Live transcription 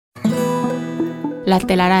La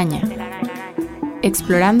telaraña.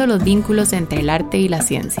 Explorando los vínculos entre el arte y la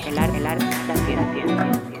ciencia.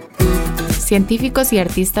 Científicos y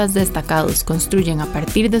artistas destacados construyen a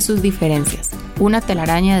partir de sus diferencias una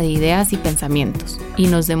telaraña de ideas y pensamientos y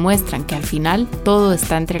nos demuestran que al final todo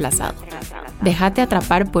está entrelazado. Déjate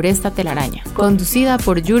atrapar por esta telaraña, conducida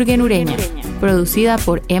por Jürgen Ureña, producida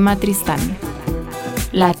por Emma Tristán.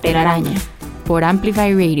 La telaraña, por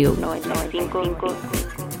Amplify Radio 95.5.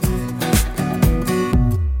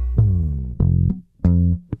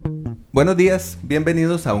 Buenos días,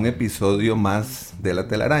 bienvenidos a un episodio más de La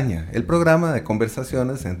Telaraña, el programa de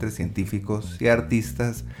conversaciones entre científicos y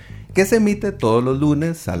artistas que se emite todos los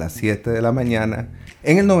lunes a las 7 de la mañana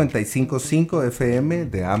en el 95.5 FM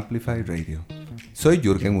de Amplify Radio. Soy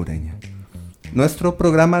Jürgen Ureña. Nuestro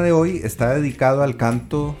programa de hoy está dedicado al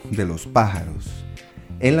canto de los pájaros.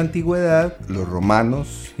 En la antigüedad, los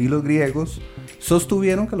romanos y los griegos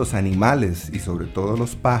sostuvieron que los animales y sobre todo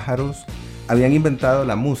los pájaros habían inventado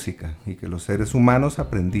la música y que los seres humanos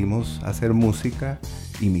aprendimos a hacer música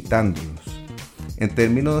imitándolos. En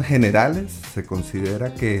términos generales, se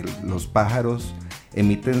considera que los pájaros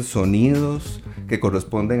emiten sonidos que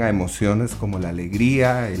corresponden a emociones como la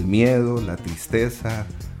alegría, el miedo, la tristeza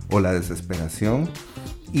o la desesperación.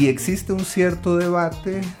 Y existe un cierto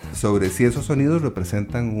debate sobre si esos sonidos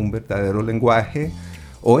representan un verdadero lenguaje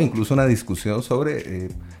o incluso una discusión sobre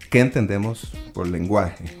 ¿qué entendemos por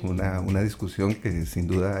lenguaje? Una discusión que sin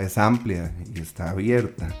duda es amplia y está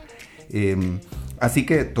abierta. Así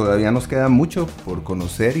que todavía nos queda mucho por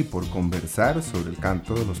conocer y por conversar sobre el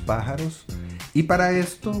canto de los pájaros. Y para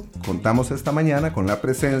esto contamos esta mañana con la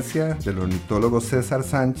presencia del ornitólogo César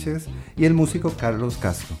Sánchez y el músico Carlos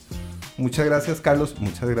Castro. Muchas gracias, Carlos.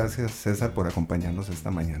 Muchas gracias, César, por acompañarnos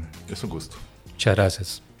esta mañana. Es un gusto. Muchas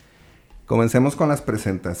gracias. Comencemos con las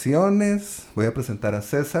presentaciones. Voy a presentar a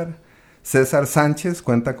César. César Sánchez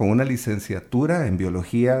cuenta con una licenciatura en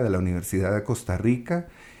Biología de la Universidad de Costa Rica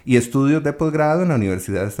y estudios de posgrado en la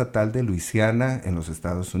Universidad Estatal de Luisiana en los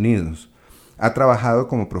Estados Unidos. Ha trabajado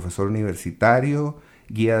como profesor universitario,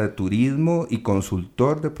 guía de turismo y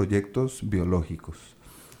consultor de proyectos biológicos.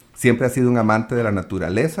 Siempre ha sido un amante de la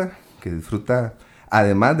naturaleza, que disfruta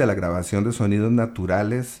además de la grabación de sonidos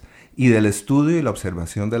naturales y del estudio y la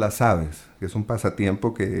observación de las aves, que es un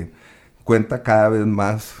pasatiempo que cuenta cada vez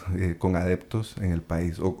más con adeptos en el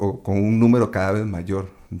país, o con un número cada vez mayor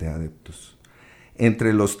de adeptos.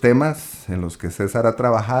 Entre los temas en los que César ha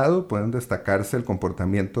trabajado pueden destacarse el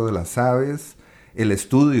comportamiento de las aves, el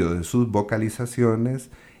estudio de sus vocalizaciones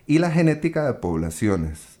y la genética de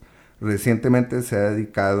poblaciones. Recientemente se ha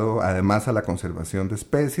dedicado además a la conservación de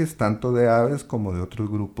especies, tanto de aves como de otros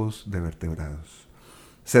grupos de vertebrados.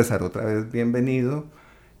 César, otra vez bienvenido.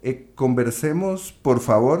 Conversemos, por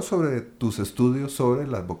favor, sobre tus estudios sobre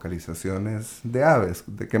las vocalizaciones de aves.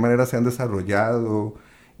 ¿De qué manera se han desarrollado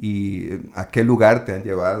y a qué lugar te han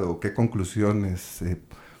llevado? ¿Qué conclusiones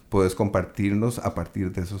puedes compartirnos a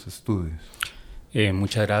partir de esos estudios?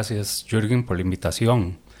 Muchas gracias, Jürgen, por la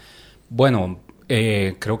invitación. Bueno,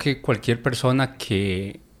 creo que cualquier persona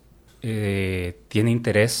que tiene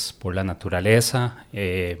interés por la naturaleza,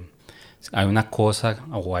 hay una cosa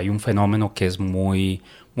o hay un fenómeno que es muy,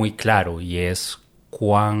 muy claro y es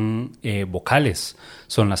cuán vocales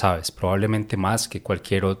son las aves, probablemente más que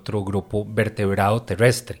cualquier otro grupo vertebrado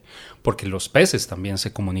terrestre, porque los peces también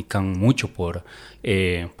se comunican mucho por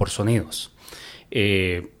sonidos.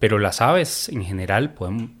 Pero las aves en general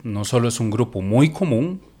no solo es un grupo muy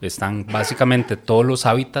común, están básicamente todos los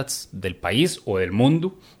hábitats del país o del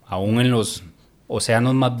mundo, aún en los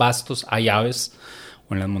océanos más vastos hay aves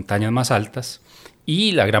o en las montañas más altas,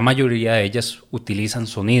 y la gran mayoría de ellas utilizan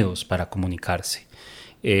sonidos para comunicarse.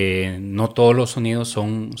 No todos los sonidos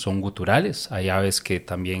son guturales, hay aves que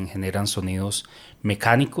también generan sonidos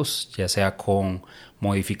mecánicos, ya sea con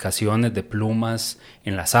modificaciones de plumas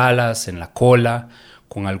en las alas, en la cola,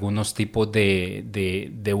 con algunos tipos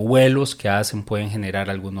de vuelos que pueden generar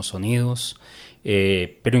algunos sonidos,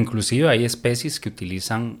 pero inclusive hay especies que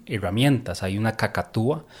utilizan herramientas. Hay una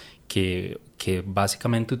cacatúa que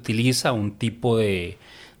básicamente utiliza un tipo de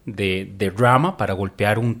rama para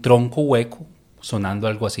golpear un tronco hueco, sonando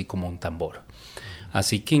algo así como un tambor.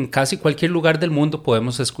 Así que en casi cualquier lugar del mundo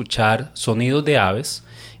podemos escuchar sonidos de aves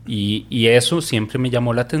y eso siempre me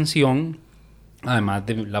llamó la atención, además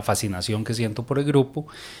de la fascinación que siento por el grupo,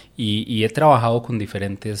 y he trabajado con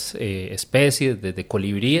diferentes especies, desde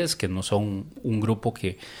colibríes, que no son un grupo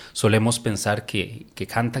que solemos pensar que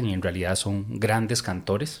cantan y en realidad son grandes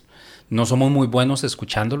cantores. No somos muy buenos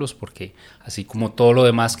escuchándolos porque así como todo lo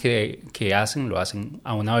demás que hacen, lo hacen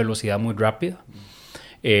a una velocidad muy rápida.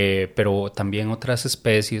 pero también otras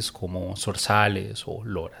especies como zorzales o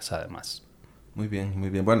loras además. Muy bien, muy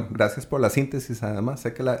bien. Bueno, gracias por la síntesis además.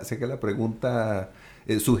 Sé que la pregunta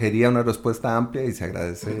sugería una respuesta amplia y se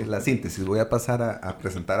agradece la síntesis. Voy a pasar a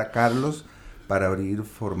presentar a Carlos para abrir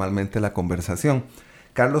formalmente la conversación.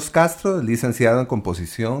 Carlos Castro es licenciado en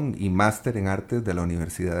composición y máster en artes de la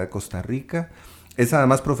Universidad de Costa Rica. Es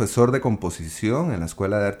además profesor de composición en la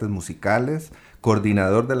Escuela de Artes Musicales,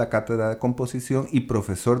 coordinador de la Cátedra de Composición y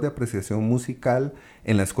profesor de apreciación musical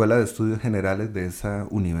en la Escuela de Estudios Generales de esa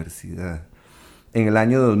universidad. En el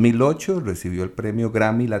año 2008 recibió el premio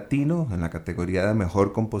Grammy Latino en la categoría de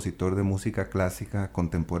Mejor Compositor de Música Clásica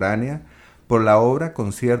Contemporánea por la obra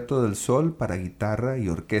Concierto del Sol para guitarra y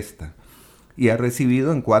orquesta, y ha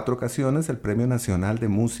recibido en 4 ocasiones el Premio Nacional de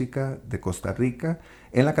Música de Costa Rica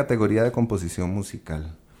en la categoría de composición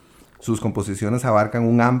musical. Sus composiciones abarcan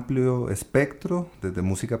un amplio espectro, desde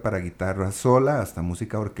música para guitarra sola hasta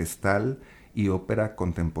música orquestal y ópera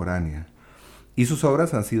contemporánea. Y sus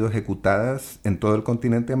obras han sido ejecutadas en todo el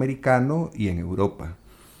continente americano y en Europa.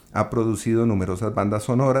 Ha producido numerosas bandas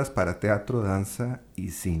sonoras para teatro, danza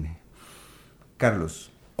y cine.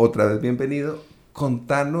 Carlos, otra vez bienvenido.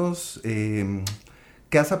 Contanos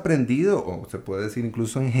qué has aprendido, o se puede decir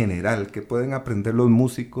incluso en general, qué pueden aprender los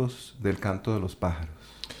músicos del canto de los pájaros.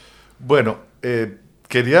 Bueno,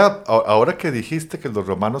 ahora que dijiste que los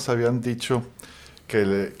romanos habían dicho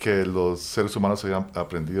que los seres humanos habían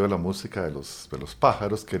aprendido la música de los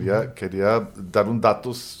pájaros, quería dar un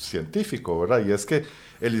dato científico, ¿verdad? Y es que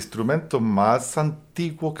el instrumento más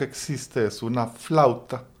antiguo que existe es una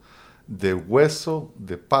flauta de hueso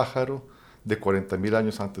de pájaro de 40,000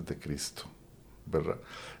 años antes de Cristo, ¿verdad?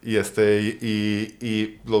 Y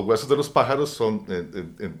los huesos de los pájaros son,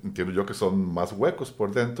 entiendo yo que son más huecos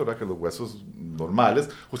por dentro, ¿verdad? Que los huesos normales,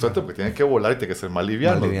 justamente porque tienen que volar y tienen que ser más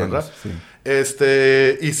livianos, ¿verdad? Sí.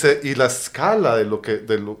 Y la escala de lo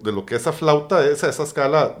que esa flauta es, esa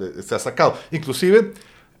escala se ha sacado. Inclusive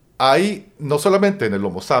hay, no solamente en el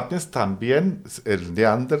Homo sapiens, también el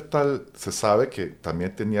Neandertal se sabe que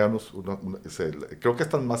también tenía creo que es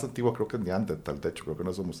tan más antiguo, creo que es Neandertal, de hecho, creo que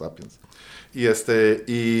no es Homo sapiens. Y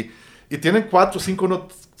tienen 4 o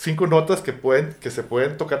 5 notas que se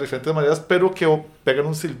pueden tocar de diferentes maneras, pero que pegan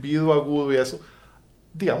un silbido agudo y eso,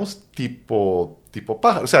 digamos, tipo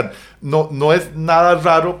pájaro. O sea, no es nada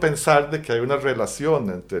raro pensar de que hay una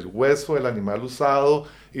relación entre el hueso del animal usado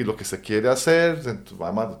y lo que se quiere hacer,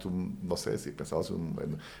 no sé si pensamos en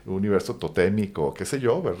un universo totémico, qué sé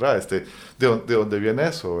yo, ¿verdad? De dónde viene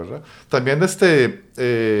eso, ¿verdad? También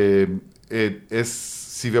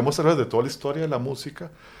si vemos a través de toda la historia de la música,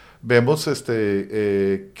 vemos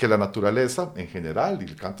que la naturaleza en general y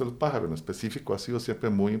el canto del pájaro en específico ha sido siempre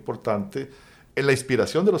muy importante en la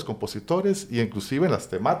inspiración de los compositores y inclusive en las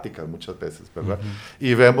temáticas muchas veces, ¿verdad? Uh-huh.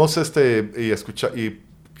 Y vemos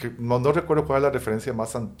no recuerdo cuál es la referencia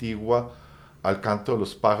más antigua al canto de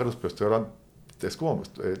los pájaros, pero estoy hablando, es como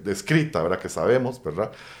descrita, ¿verdad? Que sabemos,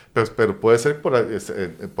 ¿verdad? Pero puede ser por ahí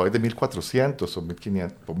de 1400 o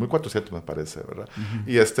 1500, por 1400 me parece, ¿verdad? Uh-huh.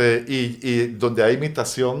 Y donde hay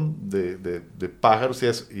imitación de pájaros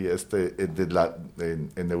en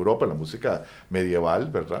Europa, en la música medieval,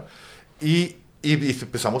 ¿verdad? Y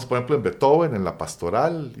empezamos, por ejemplo, en Beethoven, en la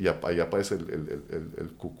pastoral, y ahí aparece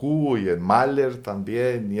el cucú, y en Mahler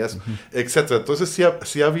también, y eso, uh-huh, etc. Entonces sí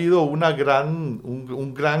ha habido un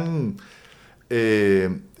gran...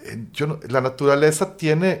 la naturaleza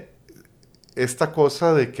tiene esta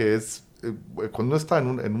cosa de que cuando uno está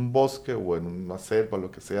en un bosque o en una selva, lo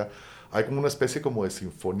que sea, hay como una especie como de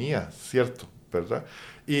sinfonía, ¿cierto? ¿Verdad?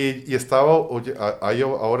 Y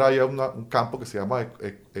ahora hay un campo que se llama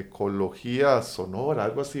ecología sonora,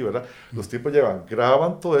 algo así, ¿verdad? Los tipos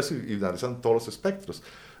graban todo eso y analizan todos los espectros.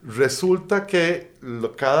 Resulta que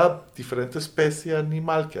cada diferente especie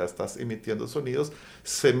animal que está emitiendo sonidos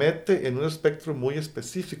se mete en un espectro muy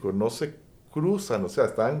específico, no se cruzan, o sea,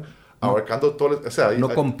 están abarcando todo, o sea,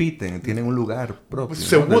 compiten, tienen un lugar propio,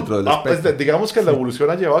 según, dentro del espectro. Digamos que la evolución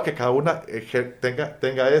ha llevado a que cada una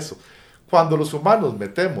tenga eso. Cuando los humanos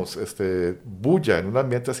metemos bulla en un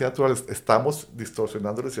ambiente así natural, estamos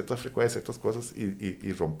distorsionándole ciertas frecuencias, ciertas cosas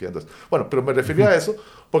y rompiendo eso. Bueno, pero me refería a eso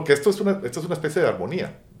porque esto es una especie de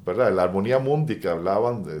armonía, ¿verdad? La armonía mundi que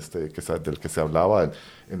hablaban, del que se hablaba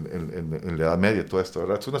en la Edad Media, todo esto,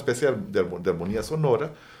 ¿verdad? Es una especie de armonía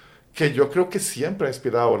sonora que yo creo que siempre ha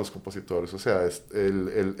inspirado a los compositores. O sea,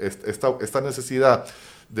 esta necesidad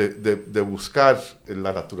de buscar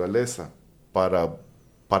la naturaleza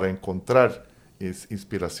para encontrar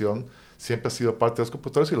inspiración siempre ha sido parte de los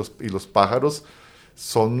compositores, y los pájaros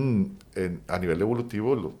son, a nivel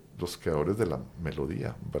evolutivo, los creadores de la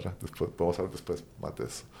melodía, ¿verdad? Después, vamos a ver después más de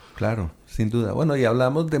eso. Claro, sin duda. Bueno, y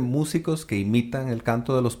hablamos de músicos que imitan el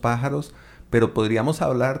canto de los pájaros, pero podríamos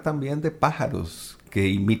hablar también de pájaros que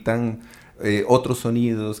imitan otros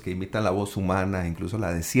sonidos, que imitan la voz humana, incluso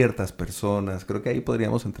la de ciertas personas. Creo que ahí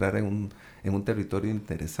podríamos entrar en un territorio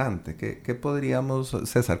interesante. ¿Qué podríamos,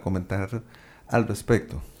 César, comentar al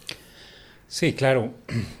respecto? Sí, claro.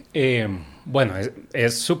 Bueno,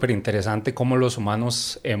 es súper interesante cómo los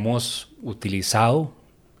humanos hemos utilizado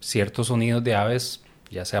ciertos sonidos de aves,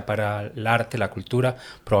 ya sea para el arte, la cultura.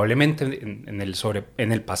 Probablemente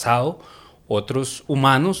en el pasado otros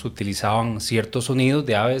humanos utilizaban ciertos sonidos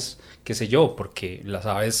de aves, qué sé yo, porque las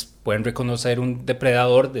aves pueden reconocer un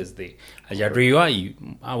depredador desde allá arriba y,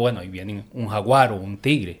 bueno, ahí viene un jaguar o un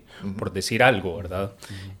tigre, por decir algo, ¿verdad?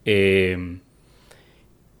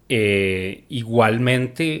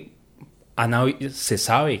 Igualmente, se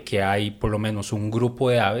sabe que hay por lo menos un grupo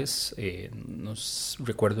de aves, no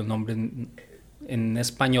recuerdo el nombre en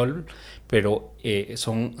español, pero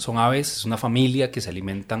son aves, es una familia que se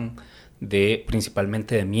alimentan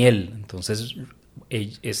principalmente de miel. Entonces,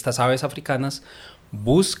 estas aves africanas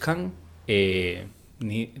buscan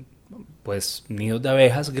nidos de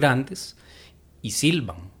abejas grandes y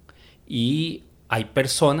silban. Y hay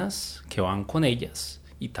personas que van con ellas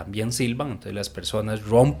y también silban. Entonces las personas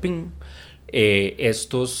rompen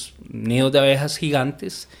estos nidos de abejas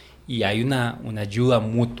gigantes y hay una ayuda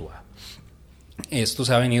mutua. Esto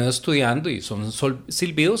se ha venido estudiando y son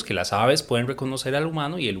silbidos que las aves pueden reconocer al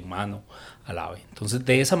humano y el humano al ave. Entonces,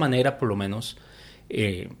 de esa manera, por lo menos,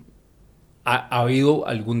 ha habido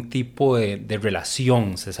algún tipo de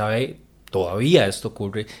relación. Se sabe, todavía esto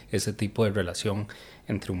ocurre, ese tipo de relación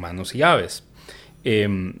entre humanos y aves.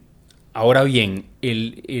 Ahora bien,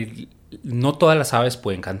 no todas las aves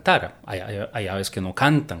pueden cantar. Hay aves que no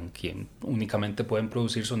cantan, que únicamente pueden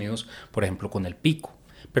producir sonidos, por ejemplo, con el pico.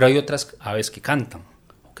 Pero hay otras aves que cantan,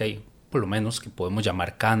 ¿ok? Por lo menos que podemos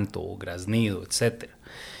llamar canto o graznido, etc.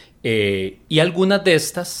 Y algunas de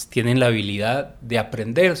estas tienen la habilidad de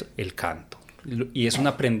aprender el canto. Y es un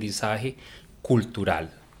aprendizaje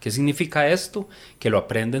cultural. ¿Qué significa esto? Que lo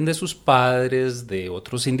aprenden de sus padres, de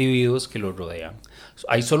otros individuos que los rodean.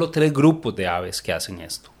 Hay solo 3 grupos de aves que hacen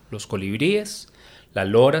esto. Los colibríes, las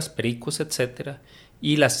loras, pericos, etc.,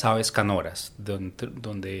 y las aves canoras,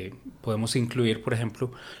 donde podemos incluir, por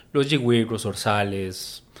ejemplo, los yigüirros,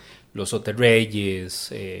 orzales, los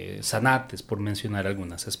oterreyes, zanates, por mencionar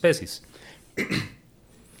algunas especies.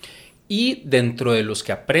 Y dentro de los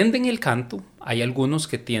que aprenden el canto, hay algunos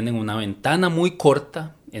que tienen una ventana muy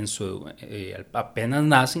corta, apenas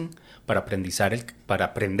nacen, para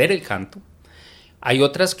aprender el canto. Hay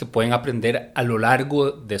otras que pueden aprender a lo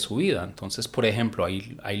largo de su vida. Entonces, por ejemplo,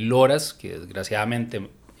 hay loras que desgraciadamente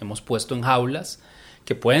hemos puesto en jaulas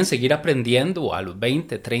que pueden seguir aprendiendo a los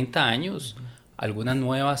 20, 30 años algunas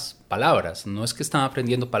nuevas palabras. No es que están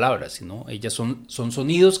aprendiendo palabras, sino ellas son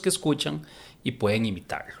sonidos que escuchan y pueden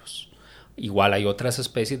imitarlos. Igual hay otras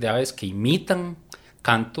especies de aves que imitan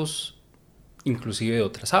cantos inclusive de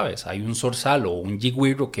otras aves. Hay un zorzal o un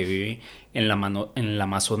yigüirro que vive en la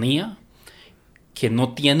Amazonía, que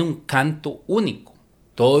no tiene un canto único.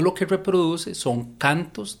 Todo lo que reproduce son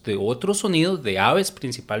cantos de otros sonidos, de aves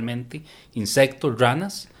principalmente, insectos,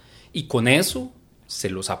 ranas, y con eso se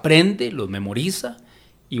los aprende, los memoriza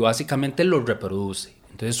y básicamente los reproduce.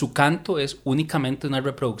 Entonces su canto es únicamente una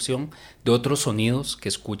reproducción de otros sonidos que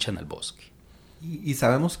escucha en el bosque. ¿Y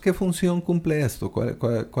sabemos qué función cumple esto?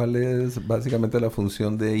 ¿Cuál es básicamente la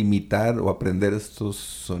función de imitar o aprender estos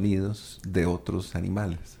sonidos de otros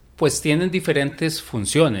animales? Pues tienen diferentes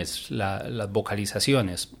funciones las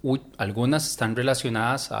vocalizaciones. Algunas están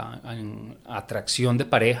relacionadas a atracción de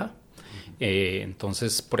pareja.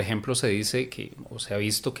 Entonces, por ejemplo, se dice o se ha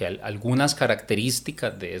visto que algunas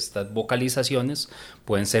características de estas vocalizaciones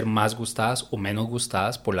pueden ser más gustadas o menos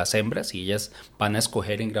gustadas por las hembras y ellas van a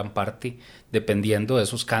escoger en gran parte dependiendo de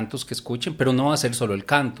esos cantos que escuchen, pero no va a ser solo el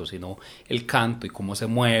canto, sino el canto y cómo se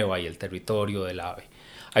mueva y el territorio del ave.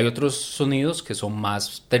 Hay otros sonidos que son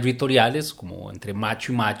más territoriales, como entre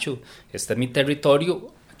macho y macho. Este es mi territorio,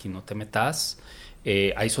 aquí no te metas.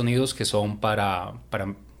 Hay sonidos que son para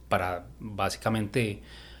básicamente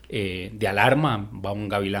de alarma, va un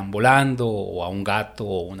gavilán volando o a un gato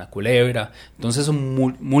o una culebra. Entonces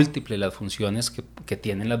son múltiples las funciones que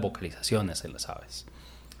tienen las vocalizaciones en las aves.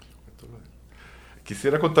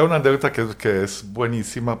 Quisiera contar una anécdota que es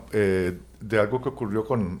buenísima, de algo que ocurrió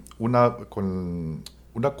con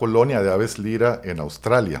una colonia de aves lira en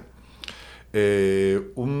Australia.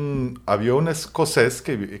 Había un escocés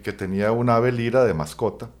que tenía una ave lira de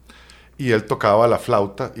mascota y él tocaba la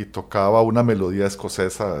flauta y tocaba una melodía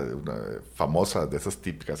escocesa, una famosa, de esas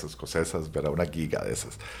típicas escocesas, ¿verdad? Una giga de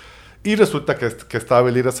esas. Y resulta que esta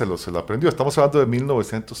Ave Lira se lo aprendió. Estamos hablando de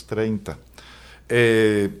 1930.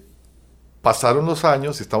 Pasaron los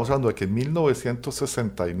años y estamos hablando de que en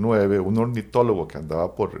 1969 un ornitólogo que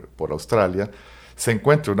andaba por Australia se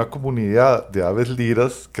encuentra una comunidad de aves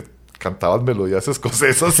liras que cantaban melodías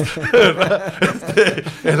escocesas, ¿verdad?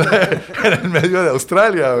 En el medio de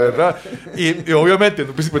Australia, ¿verdad? Y obviamente en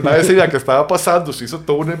un principio nadie sabía qué estaba pasando, se hizo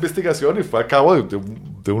toda una investigación y fue a cabo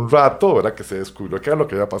de un rato, ¿verdad? Que se descubrió qué era lo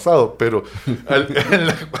que había pasado, pero en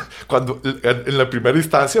la primera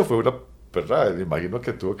instancia fue una, ¿verdad? Me imagino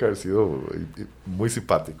que tuvo que haber sido muy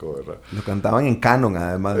simpático, ¿verdad? Lo cantaban en canon,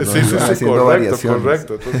 además, ¿no? Sí, Haciendo variaciones.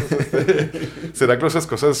 correcto. Entonces, ¿será que los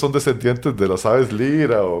escoceses son descendientes de las aves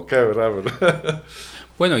lira o qué, verdad?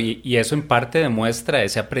 Bueno, y eso en parte demuestra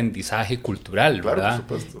ese aprendizaje cultural, claro, ¿verdad?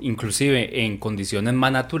 por supuesto. Inclusive en condiciones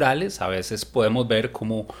más naturales, a veces podemos ver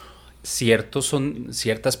cómo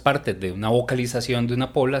ciertas partes de una vocalización de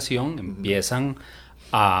una población empiezan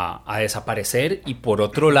a desaparecer, y por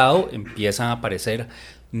otro lado empiezan a aparecer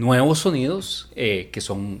nuevos sonidos que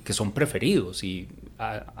son preferidos, y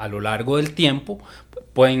a lo largo del tiempo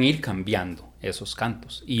pueden ir cambiando esos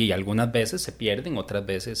cantos, y algunas veces se pierden, otras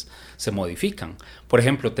veces se modifican. Por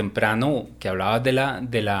ejemplo, temprano que hablabas de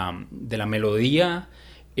la melodía,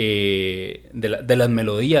 de las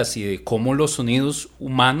melodías y de cómo los sonidos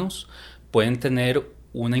humanos pueden tener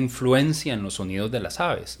una influencia en los sonidos de las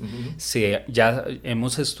aves. Uh-huh. Ya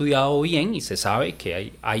hemos estudiado bien y se sabe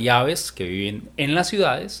que hay aves que viven en las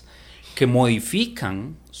ciudades que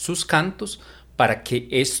modifican sus cantos para que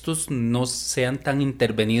estos no sean tan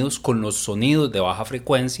intervenidos con los sonidos de baja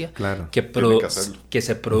frecuencia, claro, que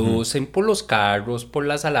se producen, uh-huh, por los carros, por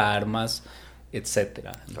las alarmas,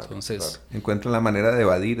 etcétera. Entonces, claro. Encuentran la manera de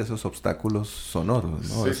evadir esos obstáculos sonoros,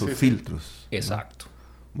 ¿no? Esos filtros. Exacto. ¿No?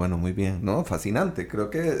 Bueno, muy bien, ¿no? Fascinante. Creo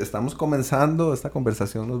que estamos comenzando, esta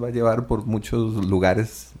conversación nos va a llevar por muchos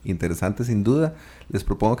lugares interesantes, sin duda. Les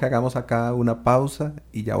propongo que hagamos acá una pausa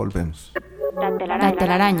y ya volvemos. La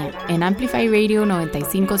telaraña en Amplify Radio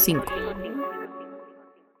 95.5.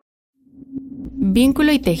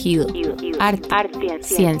 Vínculo y tejido, arte,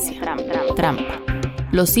 ciencia, trampa.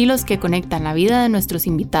 Los hilos que conectan la vida de nuestros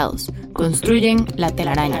invitados construyen la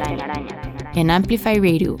telaraña en Amplify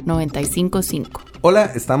Radio 95.5.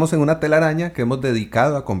 Hola, estamos en una telaraña que hemos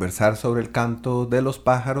dedicado a conversar sobre el canto de los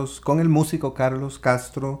pájaros con el músico Carlos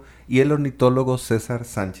Castro y el ornitólogo César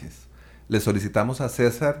Sánchez. Le solicitamos a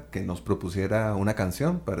César que nos propusiera una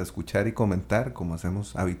canción para escuchar y comentar, como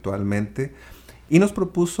hacemos habitualmente, y nos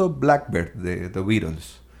propuso Blackbird de The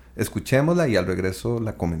Beatles. Escuchémosla y al regreso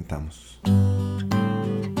la comentamos.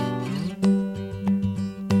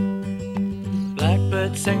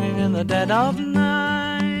 Blackbird singing in the dead of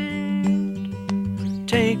night.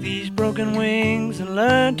 Take these broken wings and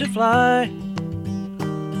learn to fly.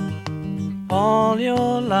 All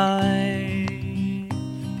your life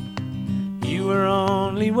you were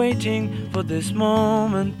only waiting for this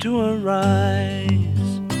moment to arise.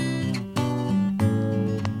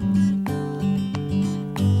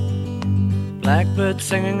 Blackbird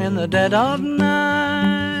singing in the dead of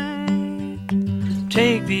night.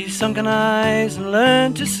 Take these sunken eyes and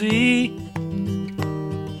learn to see.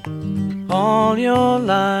 All your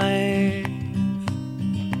life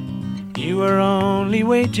you were only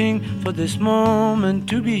waiting for this moment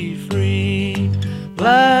to be free.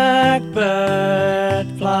 Blackbird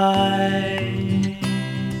fly,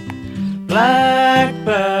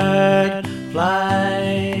 blackbird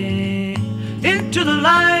fly into the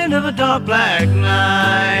light of a dark black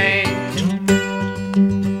night.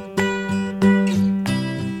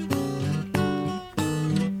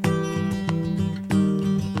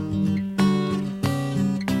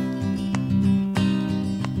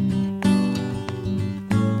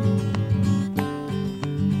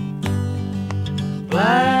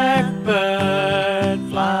 Blackbird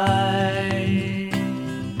fly,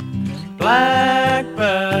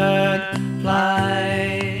 blackbird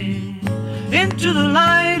fly into the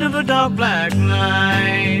light of a dark black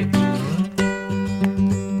night.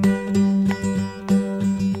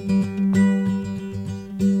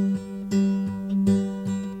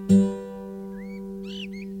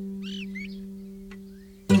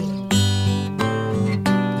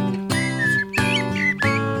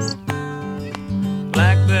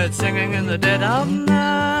 Singing in the dead of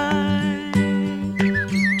night.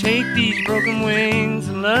 Take these broken wings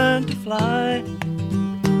and learn to fly.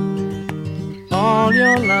 All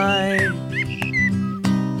your life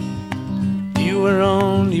you were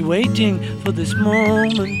only waiting for this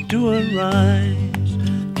moment to arise.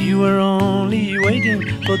 You You were only waiting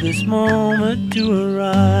for this moment to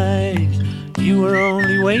arise. You were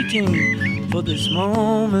only waiting for this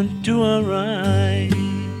moment to arise.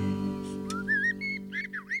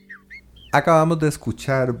 Acabamos de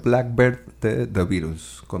escuchar Blackbird de The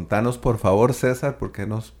Beatles. Contanos por favor, César, ¿por qué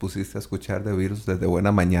nos pusiste a escuchar The Beatles desde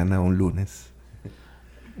buena mañana un lunes?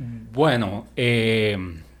 Bueno,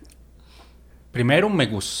 primero me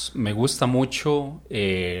gusta mucho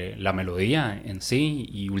la melodía en sí,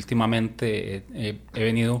 y últimamente he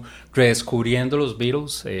venido redescubriendo los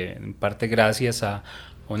Beatles, en parte gracias a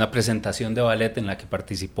una presentación de ballet en la que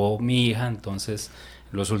participó mi hija. Entonces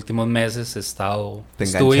los últimos meses estuve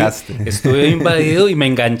invadido y me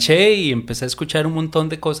enganché y empecé a escuchar un montón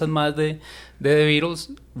de cosas más de The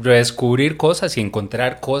Beatles, redescubrir cosas y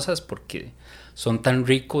encontrar cosas porque son tan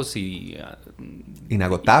ricos y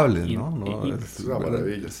inagotables, ¿no? Es una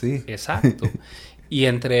maravilla. Sí. Exacto. Y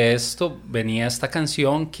entre esto venía esta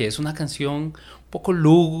canción, que es una canción un poco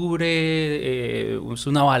lúgubre, es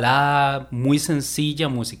una balada muy sencilla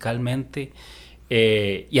musicalmente,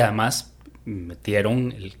 y además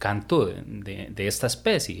metieron el canto de esta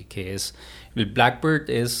especie, que es el Blackbird.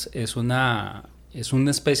 Es una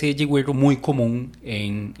especie de jigüiro muy común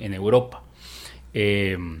en Europa.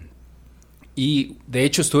 Y de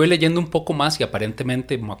hecho estuve leyendo un poco más y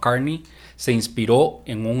aparentemente McCartney se inspiró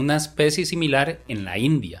en una especie similar en la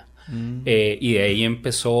India. Y de ahí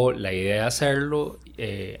empezó la idea de hacerlo.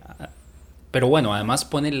 Pero bueno, además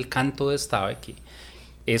pone el canto de esta ave, que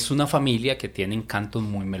es una familia que tienen cantos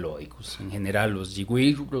muy melódicos. En general, los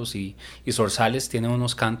jigüiros y zorzales tienen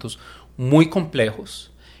unos cantos muy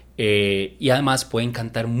complejos, y además pueden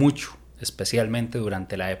cantar mucho, especialmente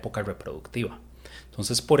durante la época reproductiva.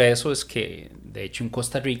 Entonces, por eso es que, de hecho, en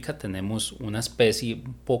Costa Rica tenemos una especie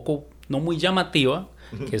un poco, no muy llamativa,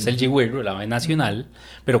 que es el jigüiro, el ave nacional,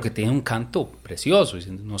 pero que tiene un canto precioso. Y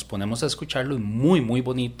si nos ponemos a escucharlo, es muy, muy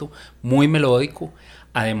bonito, muy melódico.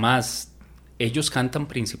 Además, ellos cantan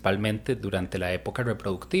principalmente durante la época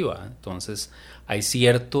reproductiva. Entonces, hay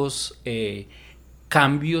ciertos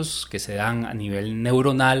cambios que se dan a nivel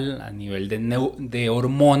neuronal, a nivel de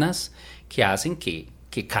hormonas, que hacen que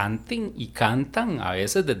canten y cantan a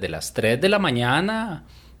veces desde las 3 de la mañana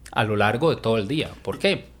a lo largo de todo el día. ¿Por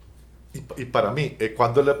qué? Y para mí,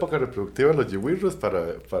 ¿cuándo es la época reproductiva de los jigüiros para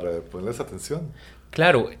ponerles atención?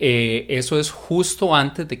 Claro, eso es justo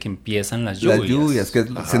antes de que empiezan las lluvias. Las lluvias, que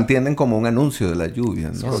se entienden como un anuncio de las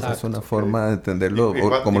lluvias, ¿no? O sea, es una forma de entenderlo,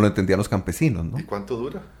 como lo entendían los campesinos, ¿no? ¿Y cuánto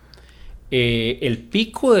dura? El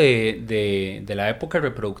pico de la época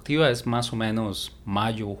reproductiva es más o menos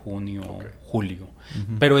mayo, junio, julio.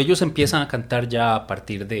 Uh-huh. Pero ellos empiezan a cantar ya a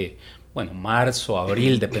partir de, marzo,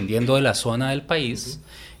 abril, dependiendo de la zona del país.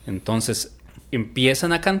 Uh-huh. Entonces,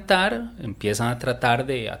 empiezan a cantar, empiezan a tratar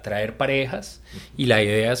de atraer parejas, y la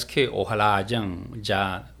idea es que ojalá hayan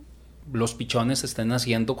ya los pichones estén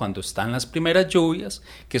naciendo cuando están las primeras lluvias,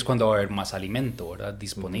 que es cuando va a haber más alimento, ¿verdad?,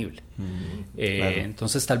 disponible. Claro.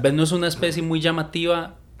 Entonces tal vez no es una especie muy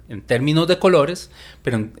llamativa en términos de colores,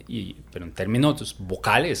 pero en términos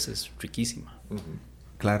vocales es riquísima.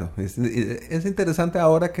 Claro, es interesante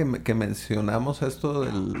ahora que mencionamos esto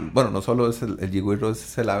del... Bueno, no solo es el jigüiro,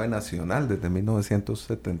 es el ave nacional desde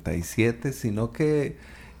 1977, sino que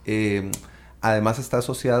además está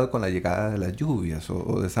asociado con la llegada de las lluvias,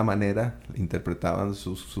 o de esa manera interpretaban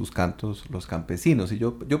sus cantos los campesinos. Y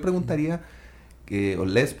yo preguntaría, o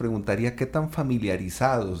les preguntaría, ¿qué tan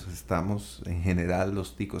familiarizados estamos en general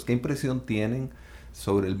los ticos? ¿Qué impresión tienen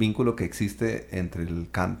sobre el vínculo que existe entre el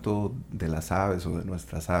canto de las aves o de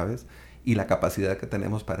nuestras aves y la capacidad que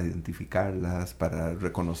tenemos para identificarlas, para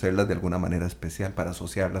reconocerlas de alguna manera especial, para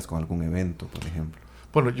asociarlas con algún evento, por ejemplo?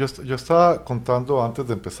 Bueno, yo estaba contando antes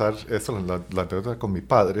de empezar esto, la anécdota con mi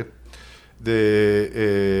padre.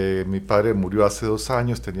 Mi padre murió hace 2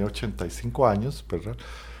 años, tenía 85 años, ¿verdad?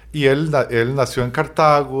 Y él nació en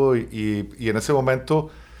Cartago y en ese momento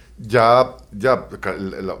ya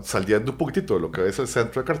saliendo un poquitito de lo que es el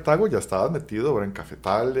centro de Cartago, ya estaba metido, ¿verdad?, en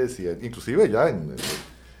cafetales, y inclusive ya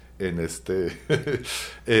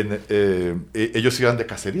ellos iban de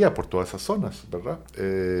cacería por todas esas zonas, ¿verdad?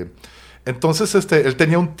 Entonces él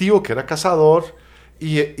tenía un tío que era cazador,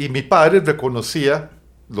 y mi padre reconocía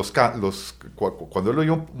cuando él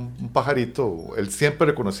oía un pajarito, él siempre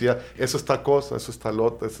reconocía, eso es tal cosa, eso es tal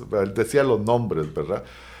otra, él decía los nombres, ¿verdad?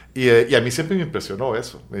 Y a mí siempre me impresionó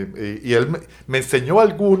eso, y él me enseñó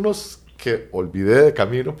algunos que olvidé de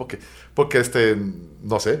camino porque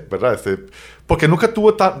no sé, ¿verdad? Porque nunca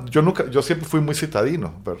tuve yo siempre fui muy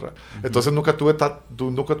citadino, ¿verdad? Uh-huh. Entonces nunca tuve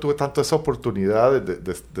tanto esa oportunidad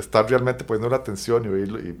de estar realmente poniendo la atención y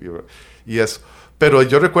oírlo y eso. Pero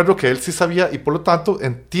yo recuerdo que él sí sabía y por lo tanto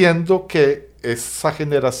entiendo que esa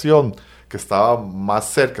generación que estaba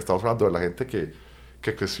más cerca, estamos hablando de la gente que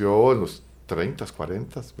creció en los 30,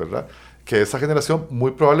 40, ¿verdad? Que esa generación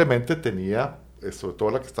muy probablemente tenía, sobre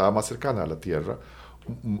todo la que estaba más cercana a la tierra,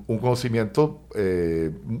 un conocimiento,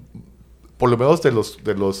 por lo menos de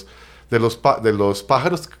los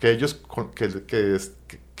pájaros que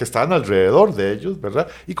estaban alrededor de ellos, ¿verdad?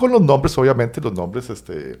 Y con los nombres, obviamente, los nombres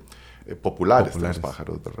populares de los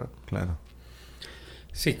pájaros, ¿verdad? Claro.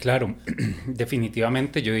 Sí, claro.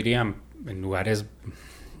 Definitivamente yo diría, en lugares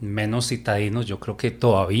menos citadinos, yo creo que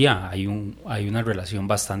todavía hay una relación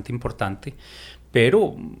bastante importante,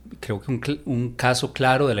 pero creo que un caso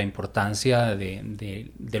claro de la importancia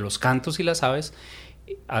de los cantos y las aves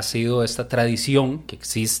ha sido esta tradición que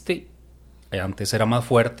existe, antes era más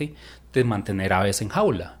fuerte, de mantener aves en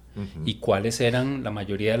jaula. Uh-huh. ¿Y cuáles eran la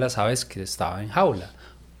mayoría de las aves que estaban en jaula?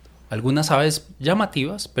 Algunas aves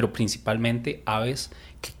llamativas, pero principalmente aves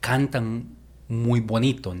que cantan muy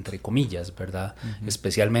bonito, entre comillas, ¿verdad? Uh-huh.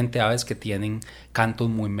 Especialmente aves que tienen cantos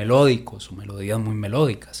muy melódicos o melodías muy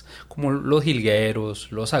melódicas, como los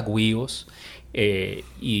jilgueros, los agüíos,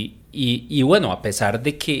 y bueno, a pesar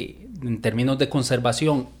de que en términos de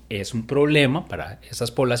conservación es un problema para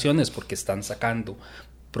esas poblaciones porque están sacando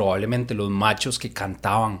probablemente los machos que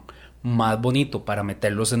cantaban más bonito para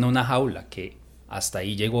meterlos en una jaula, que hasta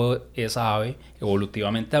ahí llegó esa ave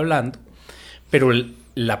evolutivamente hablando, pero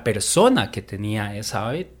la persona que tenía esa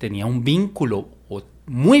ave tenía un vínculo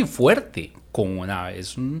muy fuerte con una ave,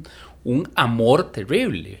 es un amor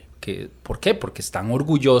terrible. ¿Por qué? Porque están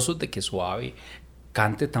orgullosos de que su ave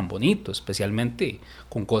cante tan bonito, especialmente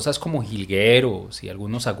con cosas como jilgueros y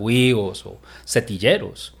algunos agüíos o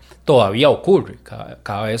cetilleros. Todavía ocurre,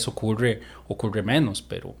 cada vez ocurre menos,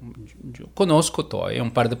 pero yo conozco todavía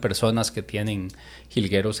un par de personas que tienen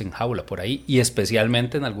jilgueros en jaula por ahí, y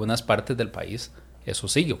especialmente en algunas partes del país eso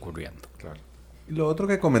sigue ocurriendo. Claro. Y lo otro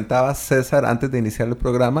que comentaba César antes de iniciar el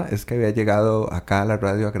programa es que había llegado acá a la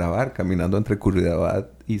radio a grabar, caminando entre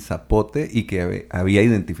Curridabat y Zapote, y que había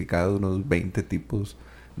identificado unos 20 tipos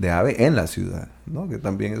de ave en la ciudad, ¿no? Que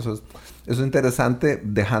también eso es interesante,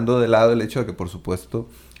 dejando de lado el hecho de que, por supuesto,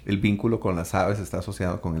 el vínculo con las aves está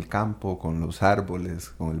asociado con el campo, con los árboles,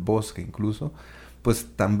 con el bosque incluso. Pues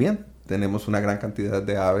también tenemos una gran cantidad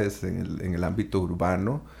de aves en el ámbito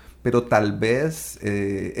urbano, pero tal vez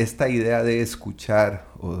esta idea de escuchar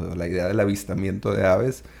o la idea del avistamiento de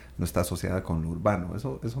aves no está asociada con lo urbano.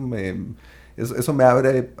 Eso me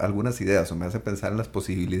abre algunas ideas o me hace pensar en las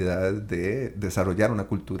posibilidades de desarrollar una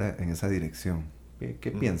cultura en esa dirección.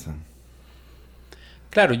 ¿Qué piensan?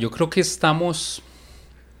 Claro, yo creo que estamos,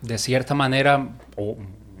 de cierta manera, o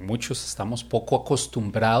muchos estamos poco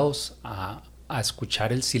acostumbrados a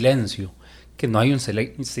escuchar el silencio, que no hay un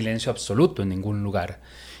silencio absoluto en ningún lugar.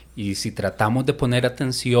 Y si tratamos de poner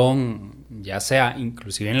atención, ya sea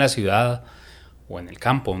inclusive en la ciudad o en el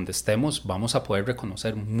campo donde estemos, vamos a poder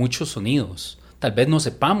reconocer muchos sonidos. Tal vez no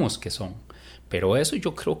sepamos qué son, pero eso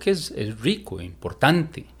yo creo que es rico e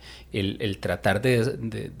importante, el tratar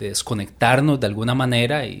de desconectarnos de alguna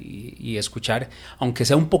manera y escuchar, aunque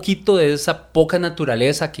sea un poquito de esa poca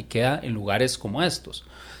naturaleza que queda en lugares como estos.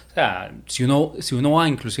 O sea, si uno va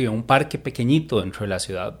inclusive a un parque pequeñito dentro de la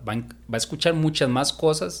ciudad, va a escuchar muchas más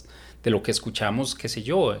cosas de lo que escuchamos, qué sé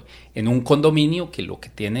yo, en un condominio, que lo que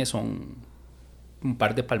tiene son un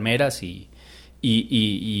par de palmeras y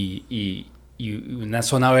una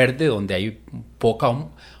zona verde donde hay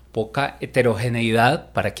poca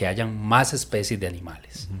heterogeneidad para que hayan más especies de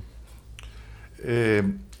animales.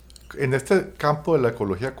 En este campo de la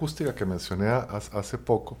ecología acústica que mencioné hace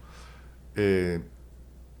poco,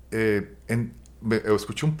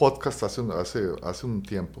 escuché un podcast hace un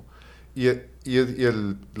tiempo y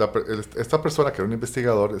esta persona, que era un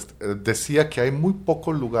investigador, decía que hay muy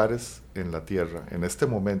pocos lugares en la Tierra en este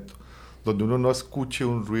momento donde uno no escuche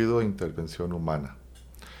un ruido de intervención humana,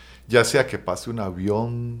 ya sea que pase un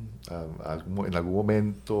avión en algún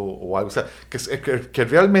momento o algo, o sea, que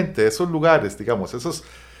realmente esos lugares, digamos, esos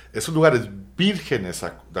lugares vírgenes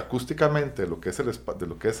acústicamente de lo que es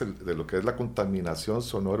la contaminación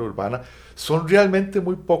sonora urbana, son realmente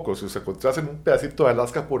muy pocos. Si se encontrasen un pedacito de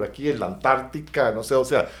Alaska por aquí, en la Antártica, no sé, o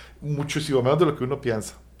sea, muchísimo menos de lo que uno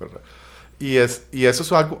piensa, ¿verdad? Y eso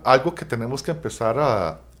es algo que tenemos que empezar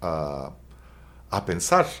a a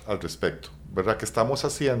pensar al respecto, ¿verdad? ¿Qué estamos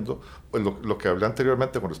haciendo? Pues lo que hablé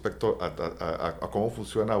anteriormente con respecto a cómo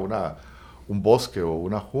funciona un bosque o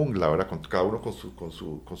una jungla, ¿verdad? Cada uno con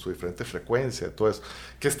su diferente frecuencia, todo eso.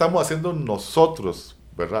 ¿Qué estamos haciendo nosotros,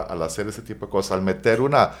 ¿verdad? Al hacer ese tipo de cosas, al meter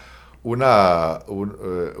una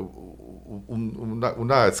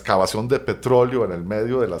excavación de petróleo en el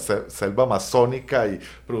medio de la selva amazónica y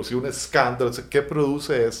producir un escándalo? ¿Qué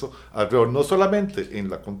produce eso alrededor? No solamente en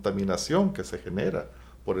la contaminación que se genera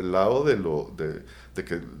por el lado de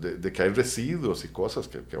que hay residuos y cosas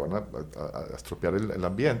que van a estropear el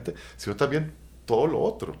ambiente, sino también todo lo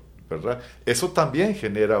otro, ¿verdad? Eso también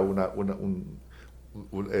genera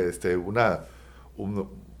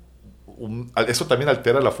eso también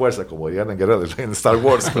altera la fuerza, como dirían en Star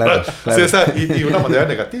Wars, claro. Sí, y de una manera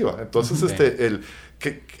negativa. Entonces,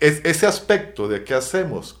 ese aspecto de qué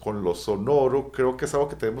hacemos con lo sonoro, creo que es algo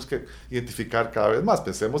que tenemos que identificar cada vez más.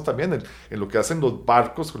 Pensemos también en lo que hacen los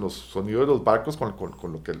barcos, con los sonidos de los barcos, con la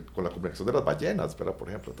comunicación de las ballenas, ¿verdad? Por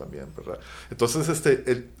ejemplo, también, ¿verdad? Entonces,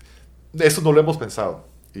 eso no lo hemos pensado.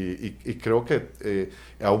 Y creo que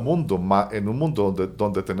en un mundo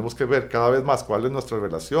donde tenemos que ver cada vez más cuál es nuestra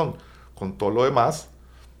relación con todo lo demás,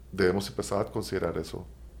 debemos empezar a considerar eso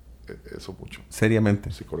mucho.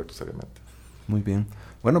 Seriamente. Sí, correcto, seriamente. Muy bien.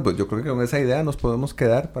 Bueno, pues yo creo que con esa idea nos podemos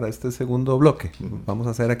quedar para este segundo bloque. Vamos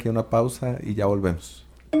a hacer aquí una pausa y ya volvemos.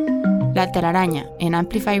 La telaraña en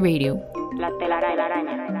Amplify Radio. La telaraña.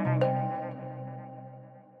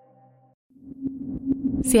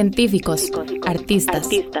 Científicos, artistas,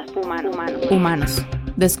 humanos,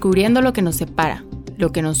 descubriendo lo que nos separa,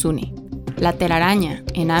 lo que nos une. La telaraña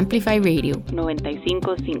en Amplify Radio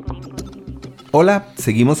 95.5. Hola,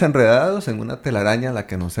 seguimos enredados en una telaraña a la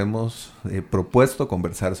que nos hemos propuesto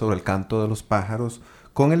conversar sobre el canto de los pájaros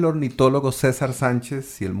con el ornitólogo César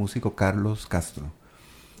Sánchez y el músico Carlos Castro.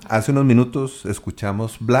 Hace unos minutos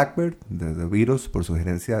escuchamos Blackbird de The Beatles por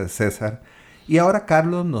sugerencia de César, y ahora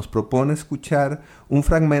Carlos nos propone escuchar un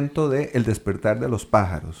fragmento de El despertar de los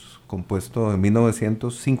pájaros, compuesto en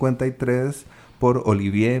 1953 por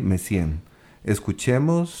Olivier Messiaen.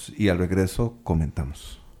 Escuchemos y al regreso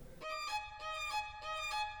comentamos.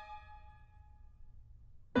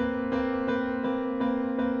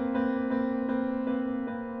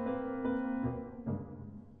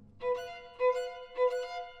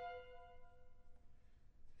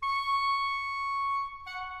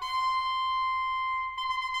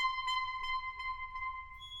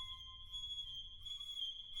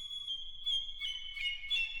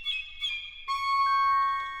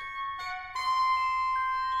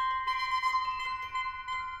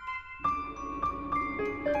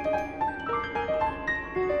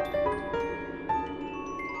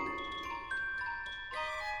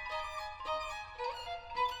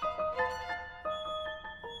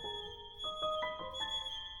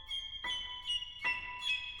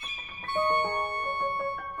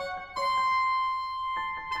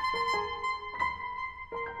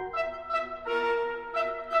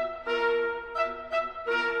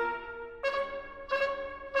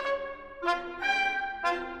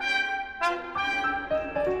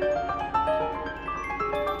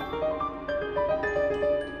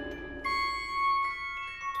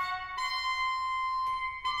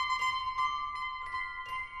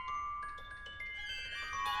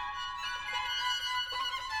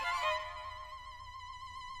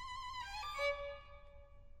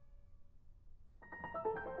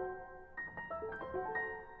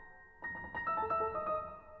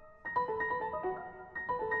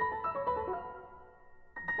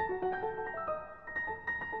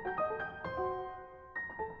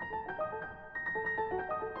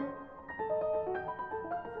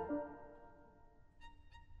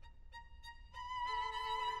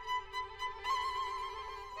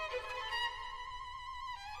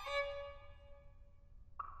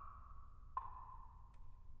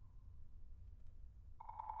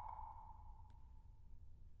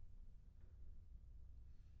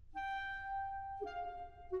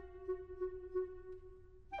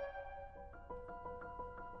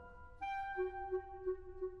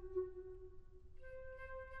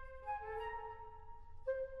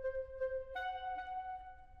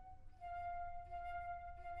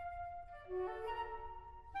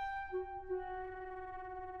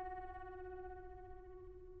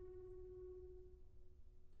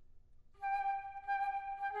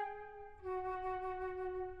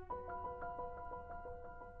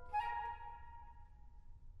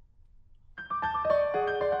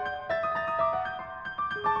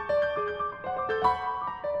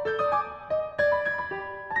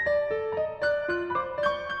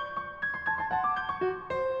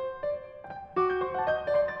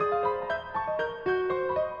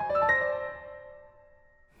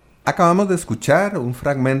 acabamos de escuchar un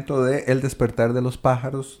fragmento de El despertar de los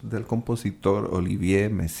pájaros del compositor Olivier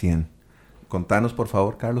Messiaen. Contanos, por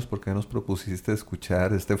favor, Carlos, ¿por qué nos propusiste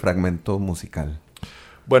escuchar este fragmento musical?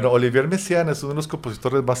 Bueno, Olivier Messiaen es uno de los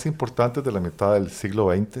compositores más importantes de la mitad del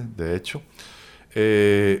siglo XX, de hecho.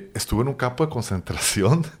 Estuvo en un campo de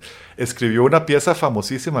concentración, escribió una pieza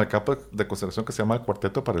famosísima en el campo de concentración que se llama El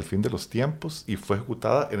Cuarteto para el Fin de los Tiempos y fue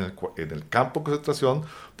ejecutada en el campo de concentración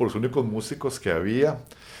por los únicos músicos que había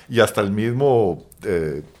y hasta el mismo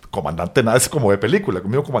comandante nazi, como de película, el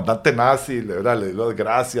mismo comandante nazi, ¿verdad? Le dio las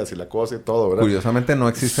gracias y la cosa y todo, ¿verdad? Curiosamente no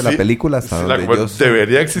existe la película hasta donde ellos...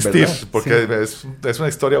 Debería existir, ¿verdad? porque es una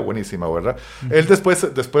historia buenísima, ¿verdad? Él después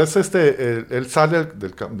él sale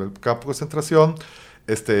del campo de concentración,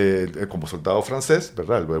 como soldado francés,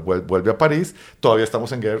 ¿verdad? Él vuelve a París, todavía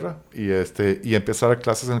estamos en guerra, y empieza a dar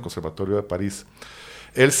clases en el Conservatorio de París.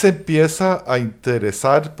 Él se empieza a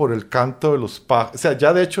interesar por el canto de los pájaros. O sea,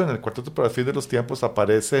 ya de hecho en el Cuarteto para el Fin de los Tiempos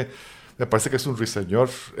aparece, me parece que es un ruiseñor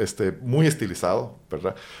muy estilizado,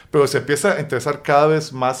 ¿verdad? Pero se empieza a interesar cada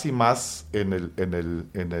vez más y más en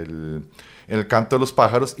el canto de los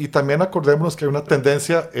pájaros. Y también acordémonos que hay una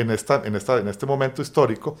tendencia en este momento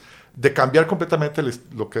histórico de cambiar completamente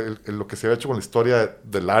lo que se ha hecho con la historia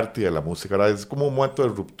del arte y de la música, ¿verdad? Es como un momento de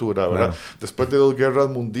ruptura, ¿verdad? Claro. Después de 2 guerras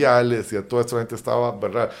mundiales y toda esta gente estaba,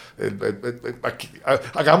 ¿verdad?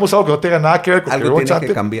 Hagamos algo que no tenga nada que ver con algo tiene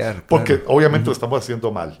que cambiar. Porque obviamente lo estamos haciendo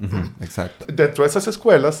mal. Exacto. Dentro de esas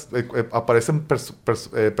escuelas aparecen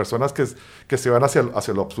personas que se van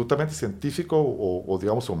hacia lo absolutamente científico o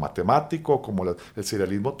digamos, o matemático, como el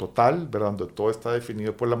serialismo total, ¿verdad? Donde todo está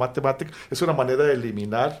definido por la matemática. Es una manera de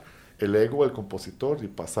eliminar el ego del compositor y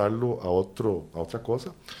pasarlo a otra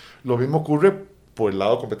cosa. Lo mismo ocurre por el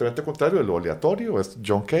lado completamente contrario, de lo aleatorio. Es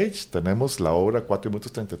John Cage. Tenemos la obra 4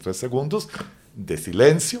 minutos 33 segundos de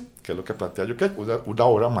silencio, que es lo que plantea John Cage, una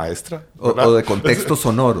obra maestra. O de contexto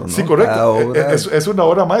sonoro, ¿no? Sí, correcto. Es una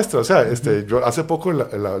obra maestra. O sea, yo hace poco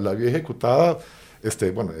la vi ejecutada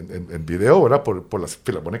en video, ¿verdad? Por la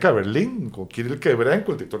Filarmónica de Berlín, con Kirill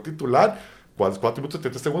Kebrenko, el director titular, 4 minutos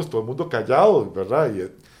 30 segundos, todo el mundo callado, ¿verdad?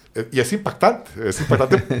 Y es impactante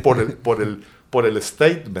por el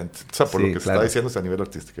statement, o sea, por lo que se está diciendo a nivel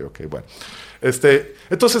artístico. Okay, bueno.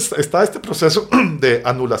 Entonces está este proceso de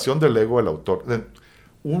anulación del ego del autor.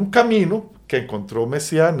 Un camino que encontró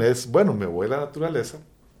Messiaen es, bueno, me voy a la naturaleza,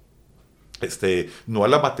 no a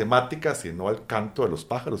la matemática, sino al canto de los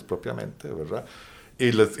pájaros propiamente, ¿verdad?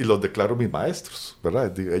 Y los declaro mis maestros,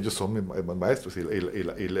 ¿verdad? Ellos son mis maestros, y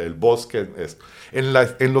el bosque.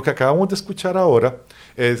 En lo que acabamos de escuchar ahora,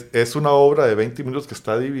 es una obra de 20 minutos que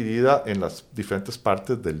está dividida en las diferentes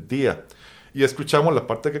partes del día. Y escuchamos la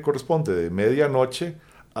parte que corresponde de medianoche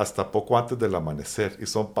hasta poco antes del amanecer, y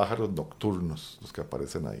son pájaros nocturnos los que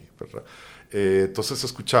aparecen ahí, ¿verdad? Entonces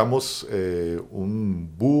escuchamos un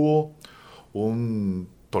búho, un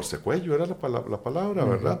torcecuello era la palabra,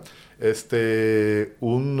 ¿verdad? Al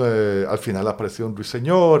final apareció un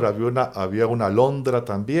ruiseñor, había una alondra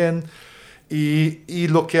también, y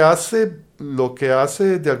lo que hace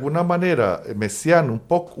de alguna manera Messiaen, un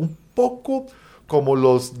poco como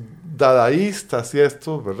los dadaístas y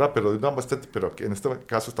esto, ¿verdad? Pero que en este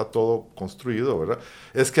caso está todo construido, ¿verdad?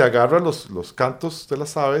 Es que agarra los cantos de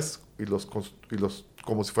las aves y los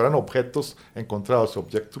como si fueran objetos encontrados,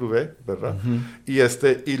 objet trouvé, ¿verdad? Y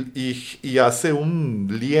hace un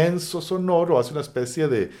lienzo sonoro, hace una especie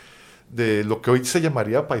de lo que hoy se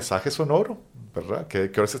llamaría paisaje sonoro, ¿verdad?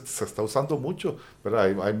 Que ahora se está usando mucho, ¿verdad?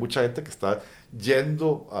 Hay mucha gente que está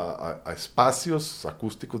yendo a espacios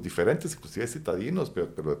acústicos diferentes, inclusive citadinos, pero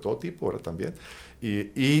de todo tipo, ¿verdad? También.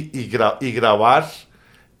 Y grabar.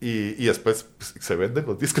 Y después pues, se venden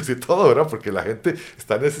los discos y todo, ¿verdad? Porque la gente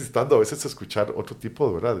está necesitando a veces escuchar otro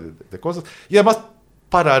tipo, ¿verdad? de cosas. Y además,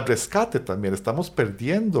 para el rescate también, estamos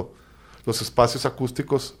perdiendo los espacios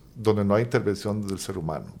acústicos donde no hay intervención del ser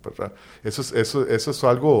humano, ¿verdad? Eso es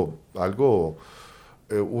algo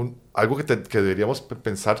que deberíamos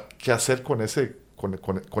pensar qué hacer con esa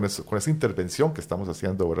intervención que estamos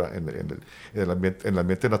haciendo ahora en el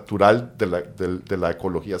ambiente natural de la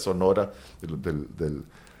ecología sonora del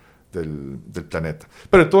planeta.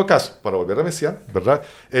 Pero en todo caso, para volver a Messiaen, ¿verdad?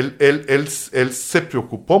 Él se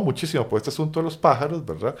preocupó muchísimo por este asunto de los pájaros,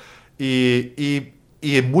 ¿verdad? Y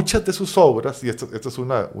en muchas de sus obras, y esta es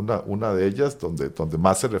una de ellas donde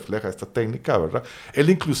más se refleja esta técnica, ¿verdad? Él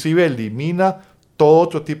inclusive elimina todo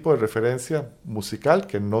otro tipo de referencia musical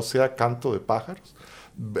que no sea canto de pájaros.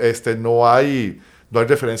 No hay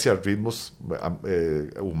referencia a ritmos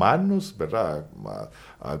humanos, ¿verdad?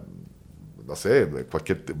 no sé,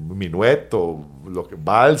 cualquier minueto,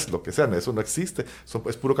 vals, lo que sea, eso no existe.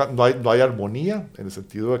 Es puro canto. No hay armonía en el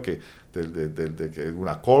sentido de que un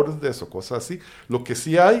acordes o cosas así. Lo que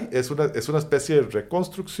sí hay es una especie de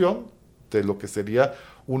reconstrucción de lo que sería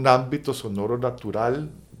un ámbito sonoro natural,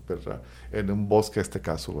 ¿verdad? En un bosque, en este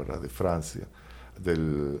caso, ¿verdad? De Francia,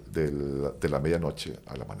 de la medianoche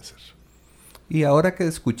al amanecer. Y ahora que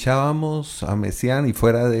escuchábamos a Messiaen y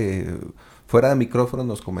fuera de micrófono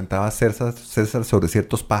nos comentaba César sobre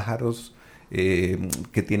ciertos pájaros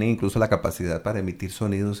que tienen incluso la capacidad para emitir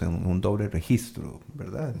sonidos en un doble registro,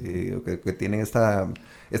 ¿verdad? Que tienen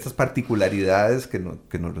estas particularidades que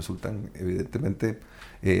nos resultan evidentemente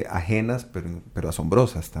ajenas, pero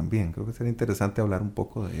asombrosas también. Creo que sería interesante hablar un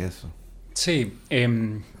poco de eso. Sí,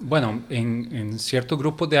 bueno, en ciertos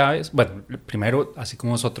grupos de aves, bueno, primero, así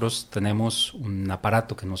como nosotros tenemos un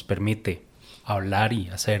aparato que nos permite hablar y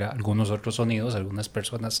hacer algunos otros sonidos, algunas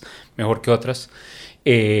personas mejor que otras,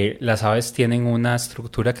 las aves tienen una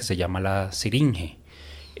estructura que se llama la siringe.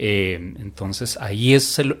 Entonces ahí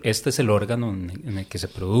este es el órgano en el que se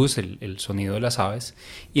produce el sonido de las aves,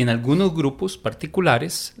 y en algunos grupos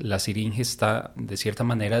particulares la siringe está de cierta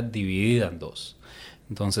manera dividida en dos.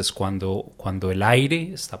 Entonces cuando el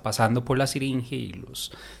aire está pasando por la siringe y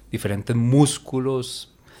los diferentes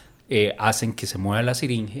músculos hacen que se mueva la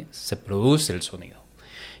siringe, se produce el sonido.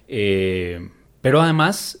 Pero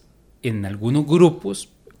además en algunos grupos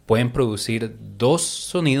pueden producir dos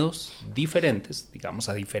sonidos diferentes, digamos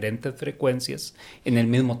a diferentes frecuencias en el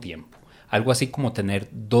mismo tiempo. Algo así como tener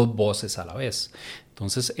dos voces a la vez.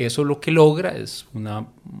 Entonces eso lo que logra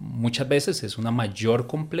muchas veces es una mayor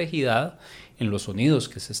complejidad en los sonidos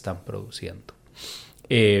que se están produciendo.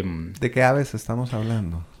 ¿De qué aves estamos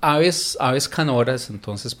hablando? Aves canoras,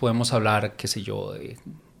 entonces podemos hablar, qué sé yo,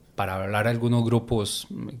 para hablar de algunos grupos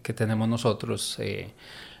que tenemos nosotros,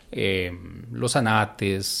 los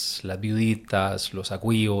anates, las viuditas, los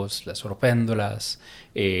agüíos, las oropéndolas,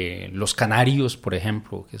 los canarios, por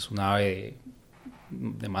ejemplo, que es una ave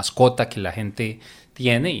de mascota que la gente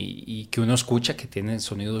tiene y que uno escucha que tienen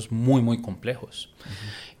sonidos muy, muy complejos.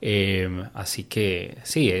 Así que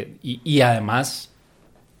sí, y además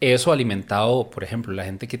eso alimentado, por ejemplo, la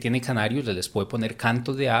gente que tiene canarios les puede poner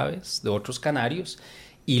cantos de aves, de otros canarios,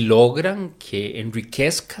 y logran que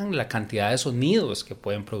enriquezcan la cantidad de sonidos que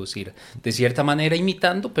pueden producir, de cierta manera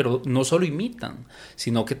imitando, pero no solo imitan,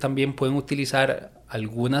 sino que también pueden utilizar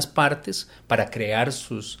algunas partes para crear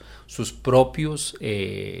sus propios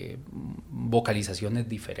vocalizaciones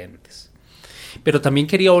diferentes. Pero también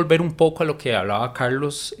quería volver un poco a lo que hablaba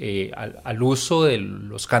Carlos, al uso de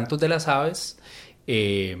los cantos de las aves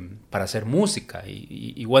para hacer música.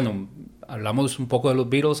 Y bueno, hablamos un poco de los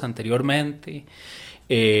Beatles anteriormente,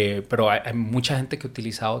 pero hay mucha gente que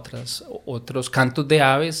utiliza otros cantos de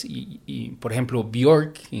aves y por ejemplo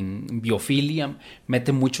Björk en Biofilia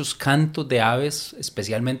mete muchos cantos de aves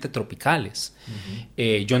especialmente tropicales.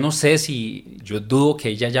 Yo no sé yo dudo que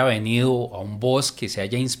ella haya venido a un bosque, se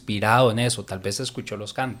haya inspirado en eso, tal vez escuchó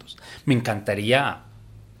los cantos. Me encantaría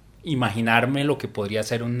imaginarme lo que podría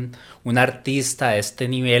ser un artista a este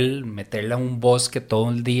nivel, meterla a un bosque todo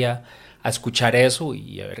el día a escuchar eso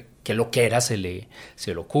y a ver qué loquera se le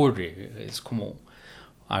ocurre. Es como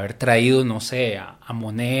haber traído, no sé, a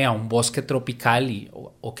Monet a un bosque tropical y,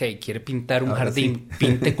 ok, quiere pintar un jardín, sí.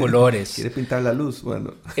 Pinte colores. Quiere pintar la luz,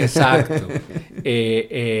 bueno. Exacto.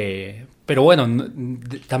 Pero bueno,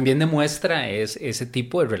 también demuestra ese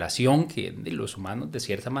tipo de relación que los humanos de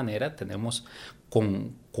cierta manera tenemos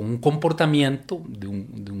con un comportamiento de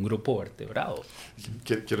un grupo vertebrado.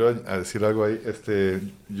 Quiero decir algo ahí.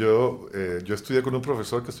 Yo estudié con un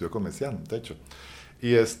profesor que estudió con Messiaen, de hecho.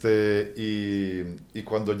 Y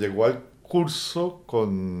cuando llegó al curso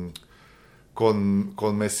con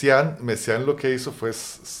Messiaen lo que hizo fue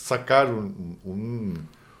sacar un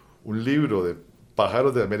libro de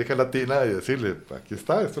pájaros de América Latina y decirle, aquí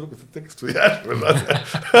está, esto es lo que usted tiene que estudiar, ¿verdad?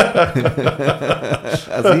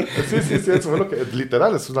 ¿Así? Sí, eso fue lo que,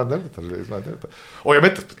 literal, es una anécdota.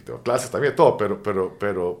 Obviamente, tengo clases también, todo, pero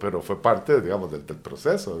fue parte, digamos, del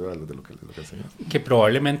proceso, ¿verdad? de lo que enseñó. Que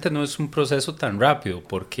probablemente no es un proceso tan rápido,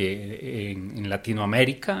 porque en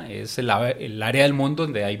Latinoamérica es el área del mundo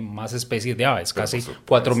donde hay más especies de aves, casi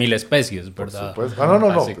 4.000 especies, ¿verdad?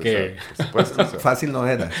 No. Así que... Fácil no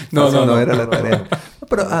era. No era la tarea.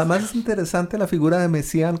 pero además es interesante la figura de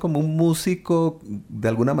Messiaen como un músico de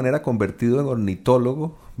alguna manera convertido en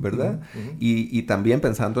ornitólogo, ¿verdad? Y también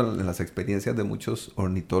pensando en las experiencias de muchos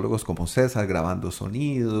ornitólogos como César, grabando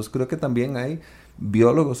sonidos. Creo que también hay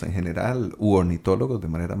biólogos en general u ornitólogos de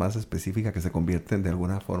manera más específica que se convierten de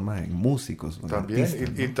alguna forma en músicos. También,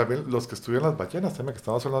 artistas, ¿no? y también los que estudian las ballenas, también que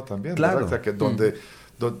estamos hablando también, claro. ¿verdad? O sea, que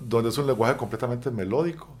donde es un lenguaje completamente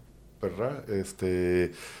melódico, ¿verdad?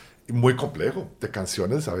 Muy complejo, de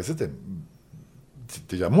canciones a veces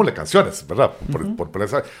te llamémosle canciones, ¿verdad? Por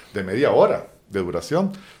ponerse de media hora de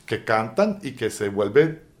duración, que cantan y que se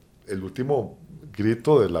vuelve el último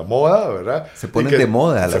grito de la moda, ¿verdad? Se ponen de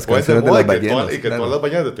moda las canciones de las ballenas. Y que todas las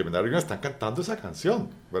ballenas de determinada región están cantando esa canción,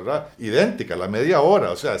 ¿verdad? Idéntica, la media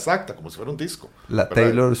hora, o sea, exacta, como si fuera un disco. La ¿verdad?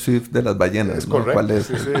 Taylor Swift de las ballenas, es ¿no? correcto, ¿Cuál es?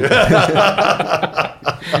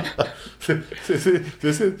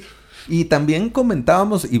 Sí. Y también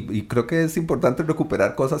comentábamos, y creo que es importante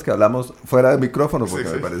recuperar cosas que hablamos fuera del micrófono, porque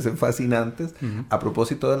me parecen fascinantes, a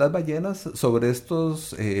propósito de las ballenas, sobre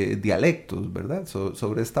estos dialectos, ¿verdad?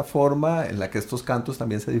 Sobre esta forma en la que estos cantos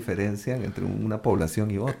también se diferencian entre una población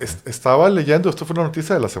y otra. Estaba leyendo, esto fue una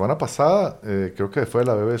noticia de la semana pasada, creo que fue de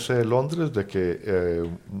la BBC de Londres, de que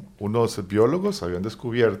unos biólogos habían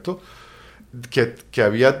descubierto que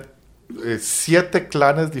había 7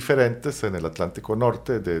 clanes diferentes en el Atlántico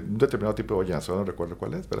Norte de un determinado tipo de ballena, no recuerdo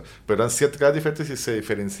cuál es, pero eran 7 clanes diferentes y se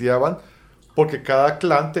diferenciaban porque cada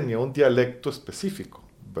clan tenía un dialecto específico,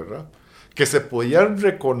 ¿verdad? Que se podían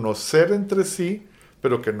reconocer entre sí,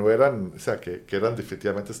 pero que no eran, o sea, que eran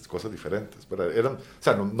definitivamente cosas diferentes, ¿verdad? Eran, o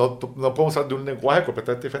sea, no podemos hablar de un lenguaje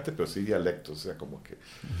completamente diferente, pero sí dialectos, o sea, como que...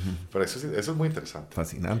 Pero eso es muy interesante.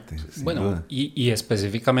 Fascinante. Bueno, y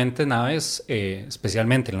específicamente en aves,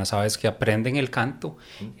 especialmente en las aves que aprenden el canto,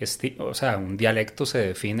 o sea, un dialecto se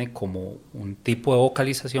define como un tipo de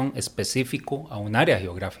vocalización específico a un área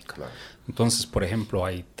geográfica. Claro. Entonces, por ejemplo,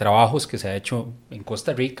 hay trabajos que se ha hecho en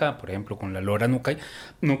Costa Rica, por ejemplo, con la lora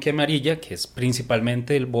nuque amarilla, que es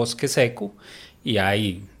principalmente el bosque seco, y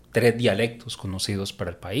hay 3 dialectos conocidos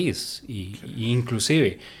para el país, y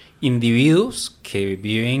inclusive individuos que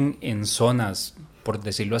viven en zonas, por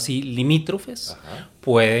decirlo así, limítrofes,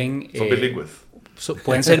 pueden... Son bilingües.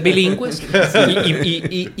 Pueden ser bilingües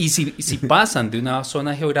y si pasan de una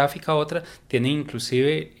zona geográfica a otra, tienen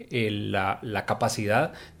inclusive la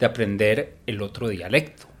capacidad de aprender el otro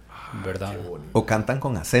dialecto, ¿verdad? O cantan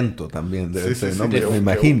con acento también, ¿no? Me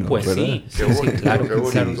imagino. Pues ¿verdad? sí, claro.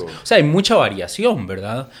 O sea, hay mucha variación,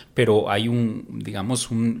 ¿verdad? Pero hay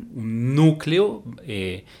digamos, un núcleo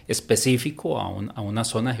específico a una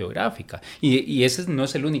zona geográfica. Y ese no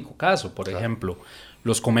es el único caso. Por ejemplo,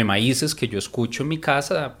 los comemaíces que yo escucho en mi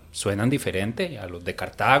casa suenan diferente a los de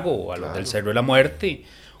Cartago o a los del Cerro de la Muerte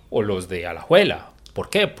o los de Alajuela. ¿Por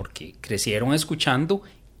qué? Porque crecieron escuchando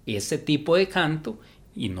ese tipo de canto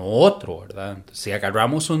y no otro, ¿verdad? Entonces, si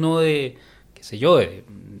agarramos uno de, qué sé yo,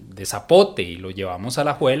 de Zapote y lo llevamos a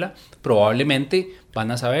Alajuela, probablemente van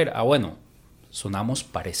a saber, bueno, sonamos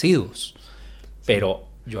parecidos, pero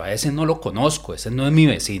yo a ese no lo conozco, ese no es mi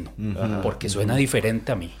vecino, porque suena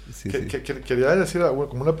diferente a mí. Quería decir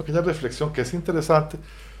como una pequeña reflexión que es interesante,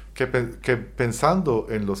 que pensando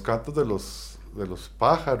en los cantos de los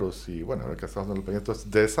pájaros, y bueno, ahora que estamos en los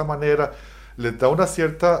pequeños, de esa manera les da una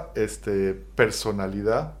cierta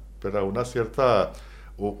personalidad, pero una cierta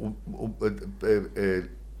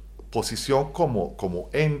posición como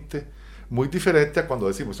ente, muy diferente a cuando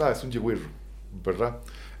decimos, es un yigüirro, ¿verdad?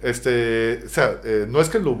 O sea, no es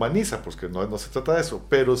que lo humaniza, porque no se trata de eso,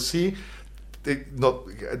 pero sí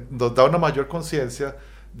nos da una mayor conciencia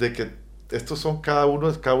de que estos son cada uno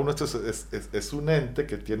es un ente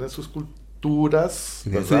que tiene sus culturas,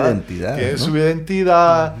 tiene su identidad, tiene su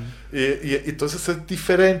identidad, y entonces es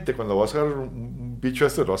diferente cuando vas a agarrar un bicho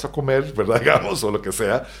lo vas a comer, ¿verdad? Digamos, o lo que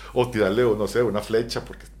sea, o tirarle, no sé, una flecha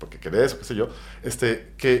porque querés, o qué sé yo,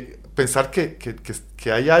 que pensar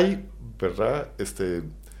que hay, ¿verdad?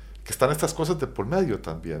 Que están estas cosas de por medio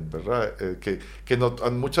también, ¿verdad? Que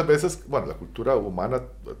muchas veces, bueno, la cultura humana,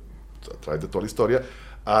 a través de toda la historia,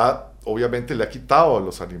 obviamente le ha quitado a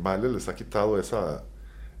los animales, les ha quitado esa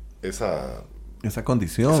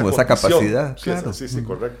condición o esa capacidad. Sí, claro. sí,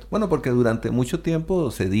 correcto. Bueno, porque durante mucho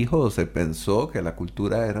tiempo se dijo o se pensó que la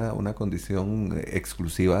cultura era una condición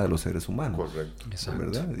exclusiva de los seres humanos. Correcto.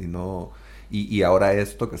 ¿Verdad? Y ahora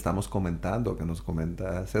esto que estamos comentando, que nos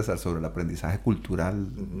comenta César sobre el aprendizaje cultural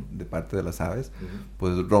de parte de las aves,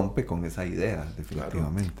 pues rompe con esa idea,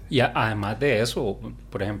 definitivamente. Claro. Y además de eso,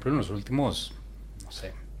 por ejemplo, en los últimas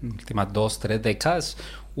 2-3 décadas,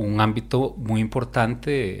 un ámbito muy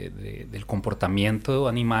importante del comportamiento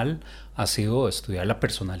animal ha sido estudiar la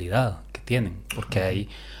personalidad que que tienen, porque hay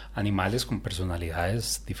animales con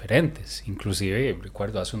personalidades diferentes. Inclusive,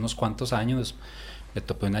 recuerdo, hace unos cuantos años me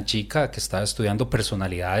topé una chica que estaba estudiando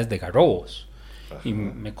personalidades de garrobos. Y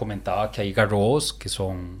me comentaba que hay garrobos que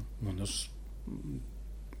son unos,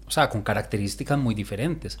 o sea, con características muy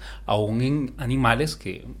diferentes, aún en animales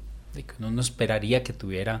que uno no esperaría que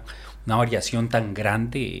tuviera una variación tan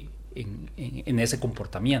grande en ese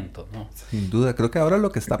comportamiento, ¿no? Sin duda, creo que ahora lo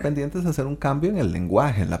que está pendiente es hacer un cambio en el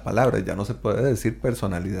lenguaje, en la palabra. Ya no se puede decir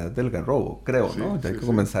personalidad del garrobo, creo, ¿no? Ya hay que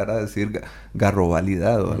comenzar a decir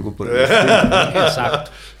garrobalidad o algo por el estilo.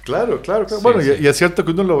 Exacto. Claro. Sí, Bueno, sí. Y es cierto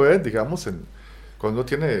que uno lo ve, digamos, cuando uno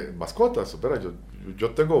tiene mascotas. ¿Verdad?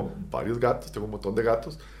 Yo tengo varios gatos, tengo un montón de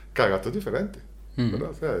gatos, cada gato es diferente,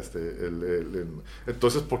 ¿verdad? O sea,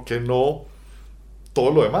 entonces, ¿por qué no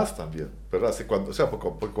todo lo demás también? ¿Verdad?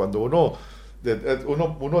 Porque cuando uno de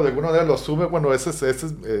alguna manera lo asume, bueno, ese es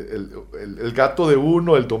el gato de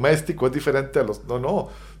uno, el doméstico es diferente a los... No,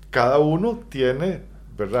 cada uno tiene,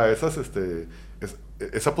 ¿verdad?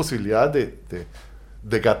 Esa posibilidad de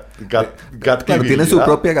Claro, tiene su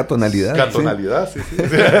propia gatonalidad. Gatonalidad, sí.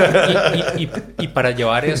 Y para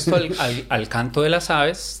llevar esto al canto de las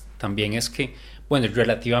aves, también es que, bueno, es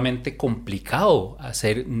relativamente complicado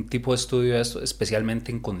hacer un tipo de estudio de esto,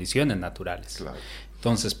 especialmente en condiciones naturales. Claro.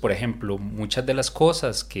 Entonces, por ejemplo, muchas de las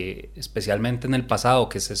cosas que, especialmente en el pasado,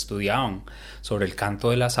 que se estudiaban sobre el canto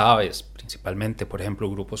de las aves, principalmente, por ejemplo,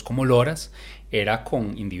 grupos como loras, era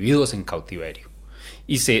con individuos en cautiverio.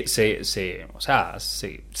 Y se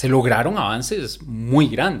lograron avances muy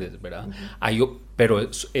grandes, ¿verdad? Pero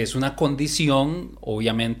es una condición,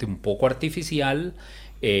 obviamente, un poco artificial,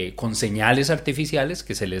 con señales artificiales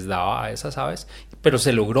que se les daba a esas aves, pero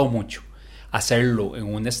se logró mucho. Hacerlo en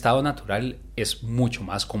un estado natural es mucho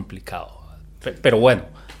más complicado. Pero bueno,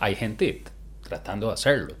 hay gente tratando de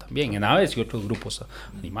hacerlo también en aves y otros grupos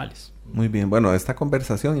animales. Muy bien, bueno, esta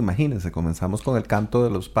conversación, imagínense, comenzamos con el canto de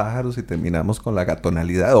los pájaros y terminamos con la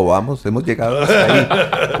gatonalidad, hemos llegado hasta ahí,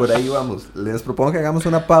 por ahí vamos. Les propongo que hagamos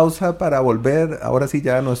una pausa para volver, ahora sí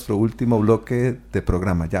ya a nuestro último bloque de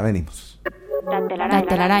programa, ya venimos. La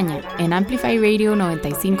telaraña en Amplify Radio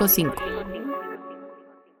 95.5.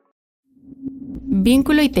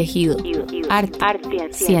 Vínculo y tejido, arte,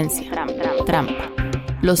 ciencia, trampa.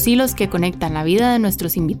 Los hilos que conectan la vida de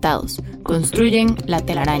nuestros invitados construyen la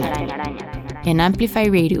telaraña en Amplify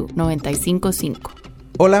Radio 95.5.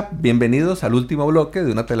 Hola, bienvenidos al último bloque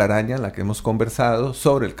de una telaraña en la que hemos conversado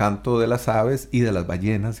sobre el canto de las aves y de las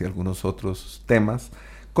ballenas y algunos otros temas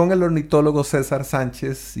con el ornitólogo César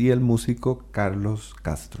Sánchez y el músico Carlos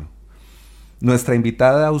Castro. Nuestra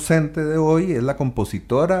invitada ausente de hoy es la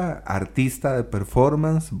compositora, artista de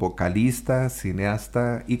performance, vocalista,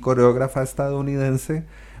 cineasta y coreógrafa estadounidense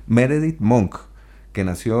Meredith Monk, que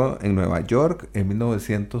nació en Nueva York en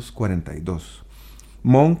 1942.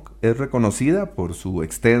 Monk es reconocida por su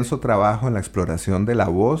extenso trabajo en la exploración de la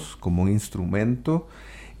voz como un instrumento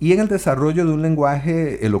y en el desarrollo de un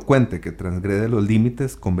lenguaje elocuente que transgrede los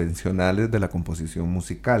límites convencionales de la composición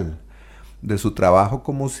musical. De su trabajo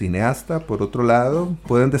como cineasta, por otro lado,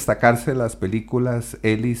 pueden destacarse las películas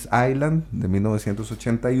Ellis Island de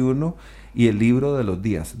 1981 y El libro de los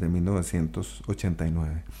días de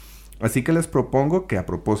 1989. Así que les propongo que, a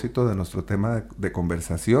propósito de nuestro tema de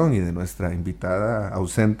conversación y de nuestra invitada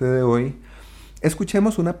ausente de hoy,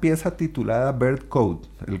 escuchemos una pieza titulada Bird Code,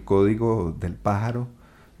 el código del pájaro,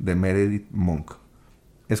 de Meredith Monk.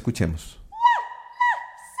 Escuchemos.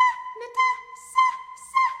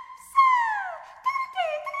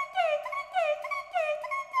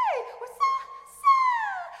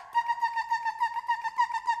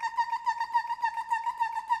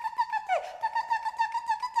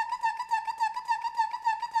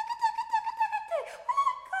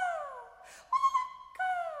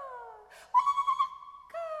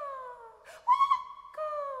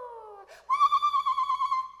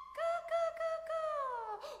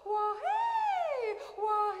 Whoa, hey!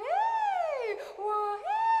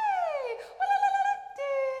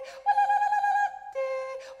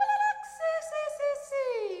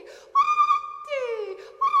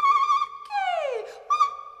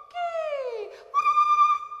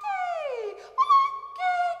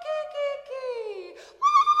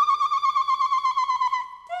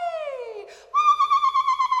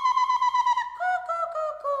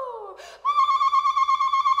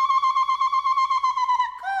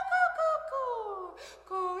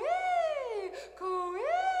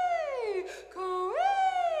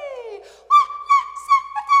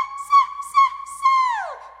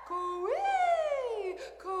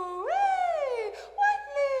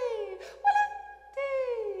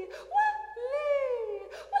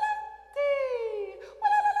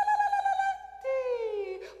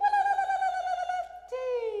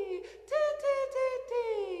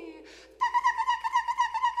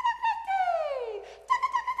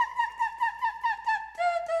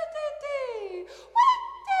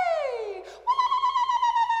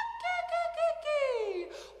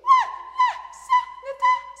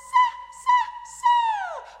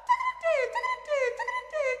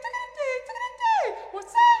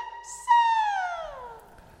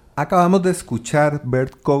 Acabamos de escuchar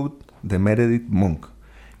Bird Code de Meredith Monk.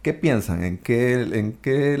 ¿Qué piensan? ¿En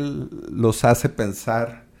qué los hace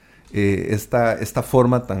pensar esta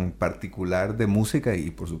forma tan particular de música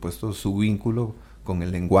y, por supuesto, su vínculo con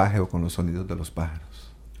el lenguaje o con los sonidos de los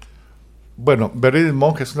pájaros? Bueno, Meredith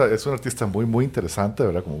Monk es una artista muy, muy interesante,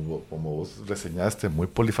 ¿verdad? Como vos reseñaste, muy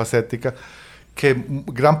polifacética, que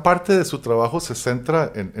gran parte de su trabajo se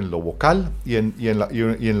centra en lo vocal y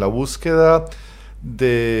en la búsqueda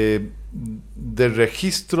de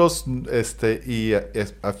registros y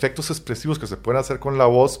efectos expresivos que se pueden hacer con la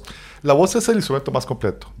voz. La voz es el instrumento más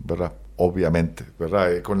completo, ¿verdad? Obviamente,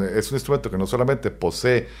 ¿verdad? Es un instrumento que no solamente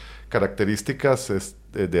posee características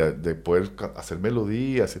de poder hacer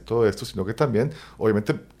melodías y todo esto, sino que también,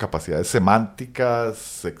 obviamente, capacidades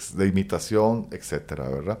semánticas, de imitación, etcétera,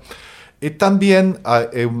 ¿verdad? Y también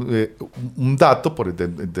un dato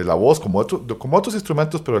de la voz, como otros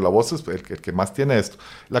instrumentos, pero la voz es el que más tiene esto.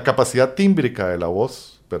 La capacidad tímbrica de la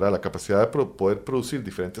voz, ¿verdad? La capacidad de poder producir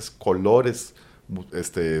diferentes colores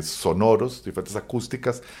sonoros, diferentes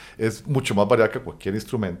acústicas, es mucho más variada que cualquier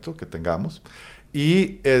instrumento que tengamos.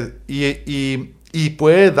 Y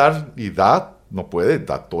puede dar, no puede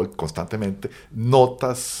dar constantemente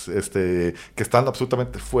notas que están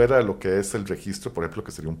absolutamente fuera de lo que es el registro, por ejemplo,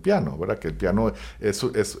 que sería un piano, ¿verdad? Que el piano es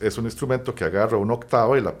un instrumento que agarra una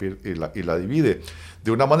octava y la divide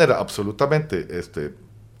de una manera absolutamente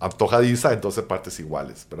antojadiza en 12 partes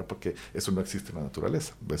iguales, ¿verdad? Porque eso no existe en la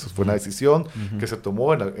naturaleza. Eso fue una decisión que se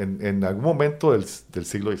tomó en algún momento del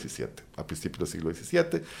siglo XVII, a principios del siglo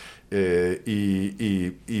XVII,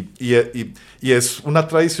 y es una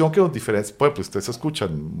tradición que nos diferencia. Pues ustedes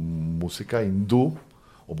escuchan música hindú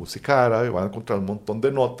o música árabe, van a encontrar un montón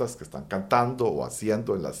de notas que están cantando o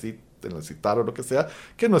haciendo en la citar o lo que sea,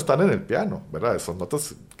 que no están en el piano, ¿verdad? Son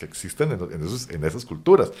notas que existen en esas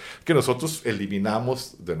culturas, que nosotros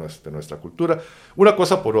eliminamos de nuestra cultura, una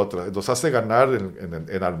cosa por otra, nos hace ganar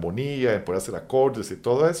en armonía, en poder hacer acordes y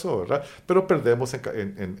todo eso, ¿verdad? Pero perdemos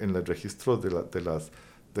en el registro de los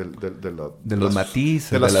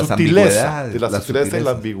matices, de la sutileza, ambigüedades, de la sutileza y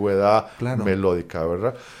la ambigüedad, claro, melódica,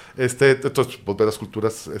 ¿verdad? Entonces, pues, las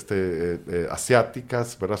culturas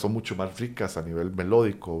asiáticas, ¿verdad? Son mucho más ricas a nivel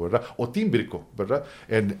melódico, ¿verdad? O tímbrico, ¿verdad?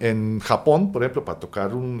 En Japón, por ejemplo, para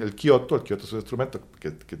tocar el kyoto es un instrumento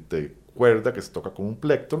de cuerda que se toca con un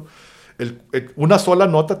plectro. Una sola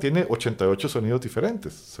nota tiene 88 sonidos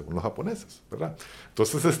diferentes, según los japoneses, ¿verdad?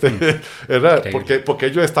 Entonces, ¿verdad? Porque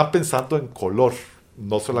ellos están pensando en color,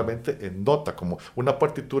 no solamente en nota, como una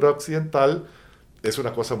partitura occidental es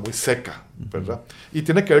una cosa muy seca, ¿verdad? Y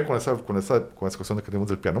tiene que ver con esa cuestión que tenemos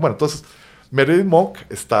del piano. Bueno, entonces, Meredith Monk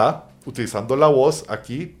está utilizando la voz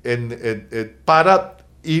aquí para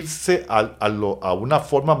irse a una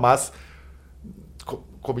forma más,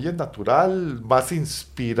 comillas, natural, más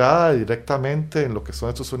inspirada directamente en lo que son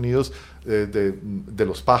estos sonidos de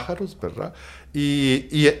los pájaros, ¿verdad?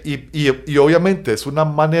 Y obviamente es una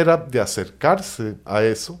manera de acercarse a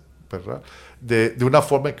eso, ¿verdad? De una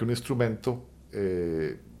forma en que un instrumento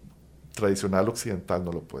tradicional occidental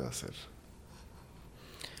no lo puede hacer.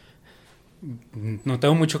 No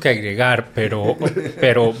tengo mucho que agregar, pero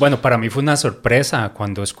bueno, para mí fue una sorpresa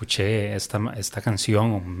cuando escuché esta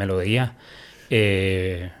canción o melodía.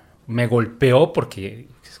 Me golpeó porque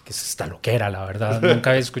es esta loquera, la verdad.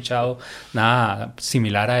 Nunca había escuchado nada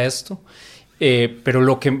similar a esto. Pero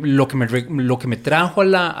lo que me trajo a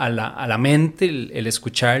la mente el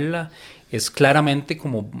escucharla es claramente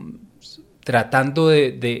como tratando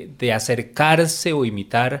de acercarse o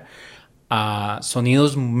imitar a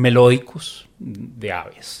sonidos melódicos de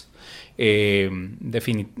aves.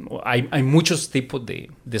 Hay muchos tipos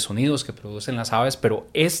de sonidos que producen las aves, pero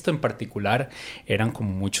esto en particular eran como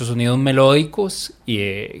muchos sonidos melódicos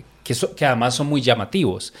y que además son muy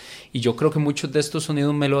llamativos. Y yo creo que muchos de estos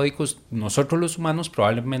sonidos melódicos, nosotros los humanos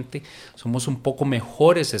probablemente somos un poco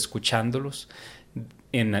mejores escuchándolos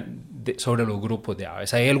sobre los grupos de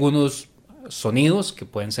aves. Hay algunos sonidos que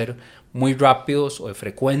pueden ser muy rápidos o de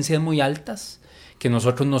frecuencias muy altas que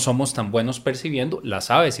nosotros no somos tan buenos percibiendo, las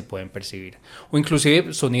aves sí pueden percibir, o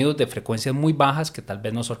inclusive sonidos de frecuencias muy bajas que tal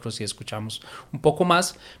vez nosotros sí escuchamos un poco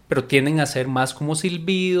más, pero tienden a ser más como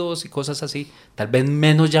silbidos y cosas así, tal vez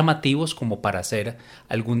menos llamativos como para hacer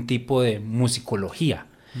algún tipo de musicología.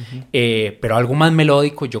 Pero algo más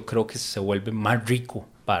melódico yo creo que se vuelve más rico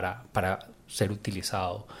para ser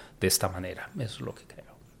utilizado de esta manera. Eso es lo que creo.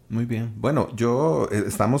 Muy bien. Bueno,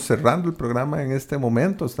 estamos cerrando el programa en este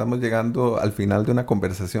momento. Estamos llegando al final de una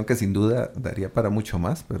conversación que sin duda daría para mucho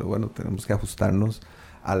más, pero bueno, tenemos que ajustarnos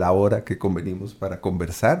a la hora que convenimos para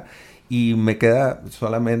conversar. Y me queda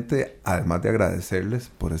solamente, además de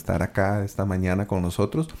agradecerles por estar acá esta mañana con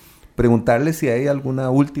nosotros, preguntarles si hay alguna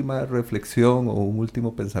última reflexión o un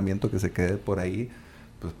último pensamiento que se quede por ahí,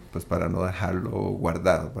 pues para no dejarlo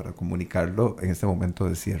guardado, para comunicarlo en este momento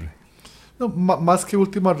de cierre. No, más que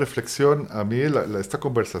última reflexión, a mí esta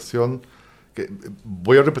conversación,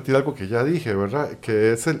 voy a repetir algo que ya dije, ¿verdad?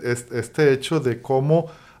 Que es este hecho de cómo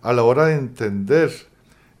a la hora de entender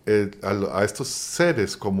a estos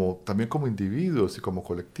seres también como individuos y como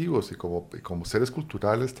colectivos y como seres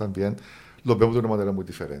culturales también, los vemos de una manera muy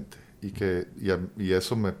diferente. Y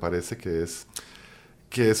eso me parece que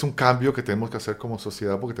es un cambio que tenemos que hacer como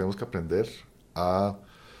sociedad, porque tenemos que aprender a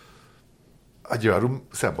llevar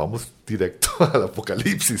vamos directo al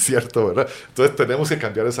apocalipsis, ¿cierto? ¿Verdad? Entonces tenemos que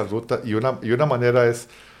cambiar esa ruta y una manera es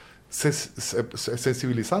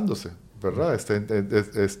sensibilizándose, ¿verdad?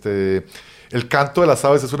 El canto de las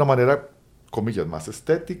aves es una manera, comillas, más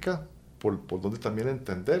estética, por donde también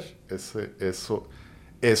entender eso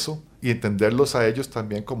y entenderlos a ellos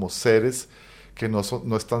también como seres que no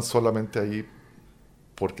están solamente ahí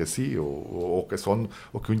porque sí, o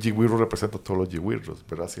que un yigüirro representa a todos los yigüirros,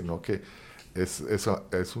 ¿verdad? Sino que es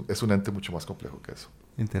un ente mucho más complejo que eso.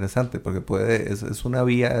 Interesante, porque es una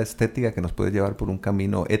vía estética que nos puede llevar por un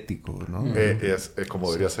camino ético, ¿no? Como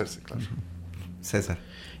debería hacerse, claro. César.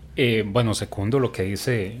 Bueno, secundo lo que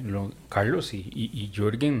dice Carlos y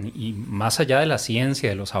Jürgen, y más allá de la ciencia,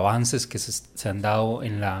 de los avances que se han dado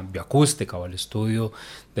en la bioacústica o el estudio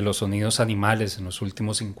de los sonidos animales en los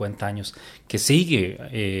últimos 50 años, que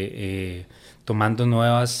sigue tomando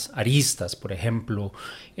nuevas aristas. Por ejemplo,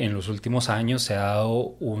 en los últimos años se ha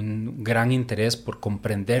dado un gran interés por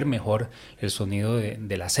comprender mejor el sonido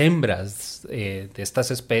de las hembras de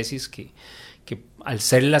estas especies que al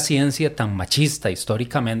ser la ciencia tan machista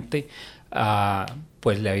históricamente,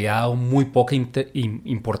 pues le había dado muy poca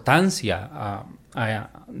importancia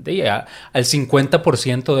al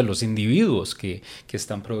 50% de los individuos que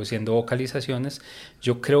están produciendo vocalizaciones.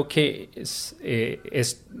 Yo creo que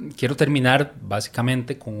quiero terminar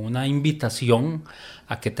básicamente con una invitación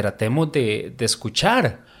a que tratemos de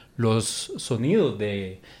escuchar los sonidos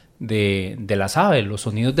de las aves, los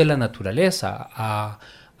sonidos de la naturaleza,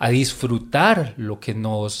 a disfrutar lo que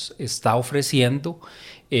nos está ofreciendo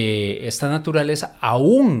esta naturaleza,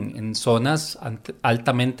 aún en zonas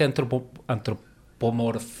altamente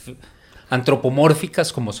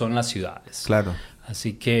antropomórficas como son las ciudades. Claro.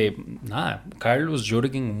 Así que, nada, Carlos,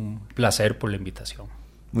 Jürgen, un placer por la invitación.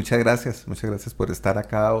 Muchas gracias por estar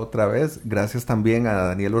acá otra vez. Gracias también a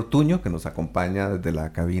Daniel Ortuño, que nos acompaña desde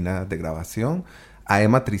la cabina de grabación, a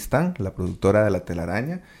Emma Tristán, la productora de La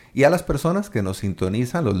Telaraña, y a las personas que nos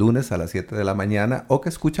sintonizan los lunes a las 7 de la mañana o que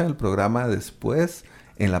escuchan el programa después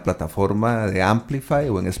en la plataforma de Amplify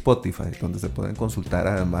o en Spotify, donde se pueden consultar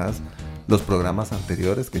además los programas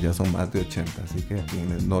anteriores, que ya son más de 80. Así que a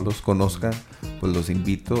quienes no los conozcan, pues los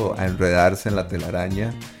invito a enredarse en La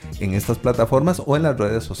Telaraña en estas plataformas o en las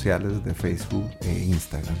redes sociales de Facebook e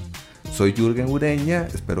Instagram. Soy Jürgen Ureña,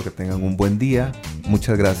 espero que tengan un buen día.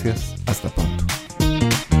 Muchas gracias, hasta pronto.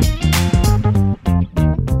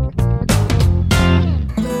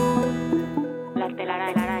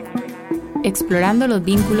 Explorando los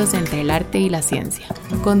vínculos entre el arte y la ciencia.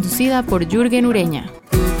 Conducida por Jürgen Ureña.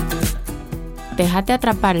 Déjate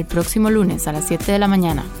atrapar el próximo lunes a las 7 de la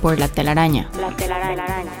mañana por La Telaraña.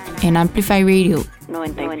 En Amplify Radio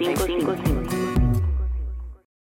 95.5.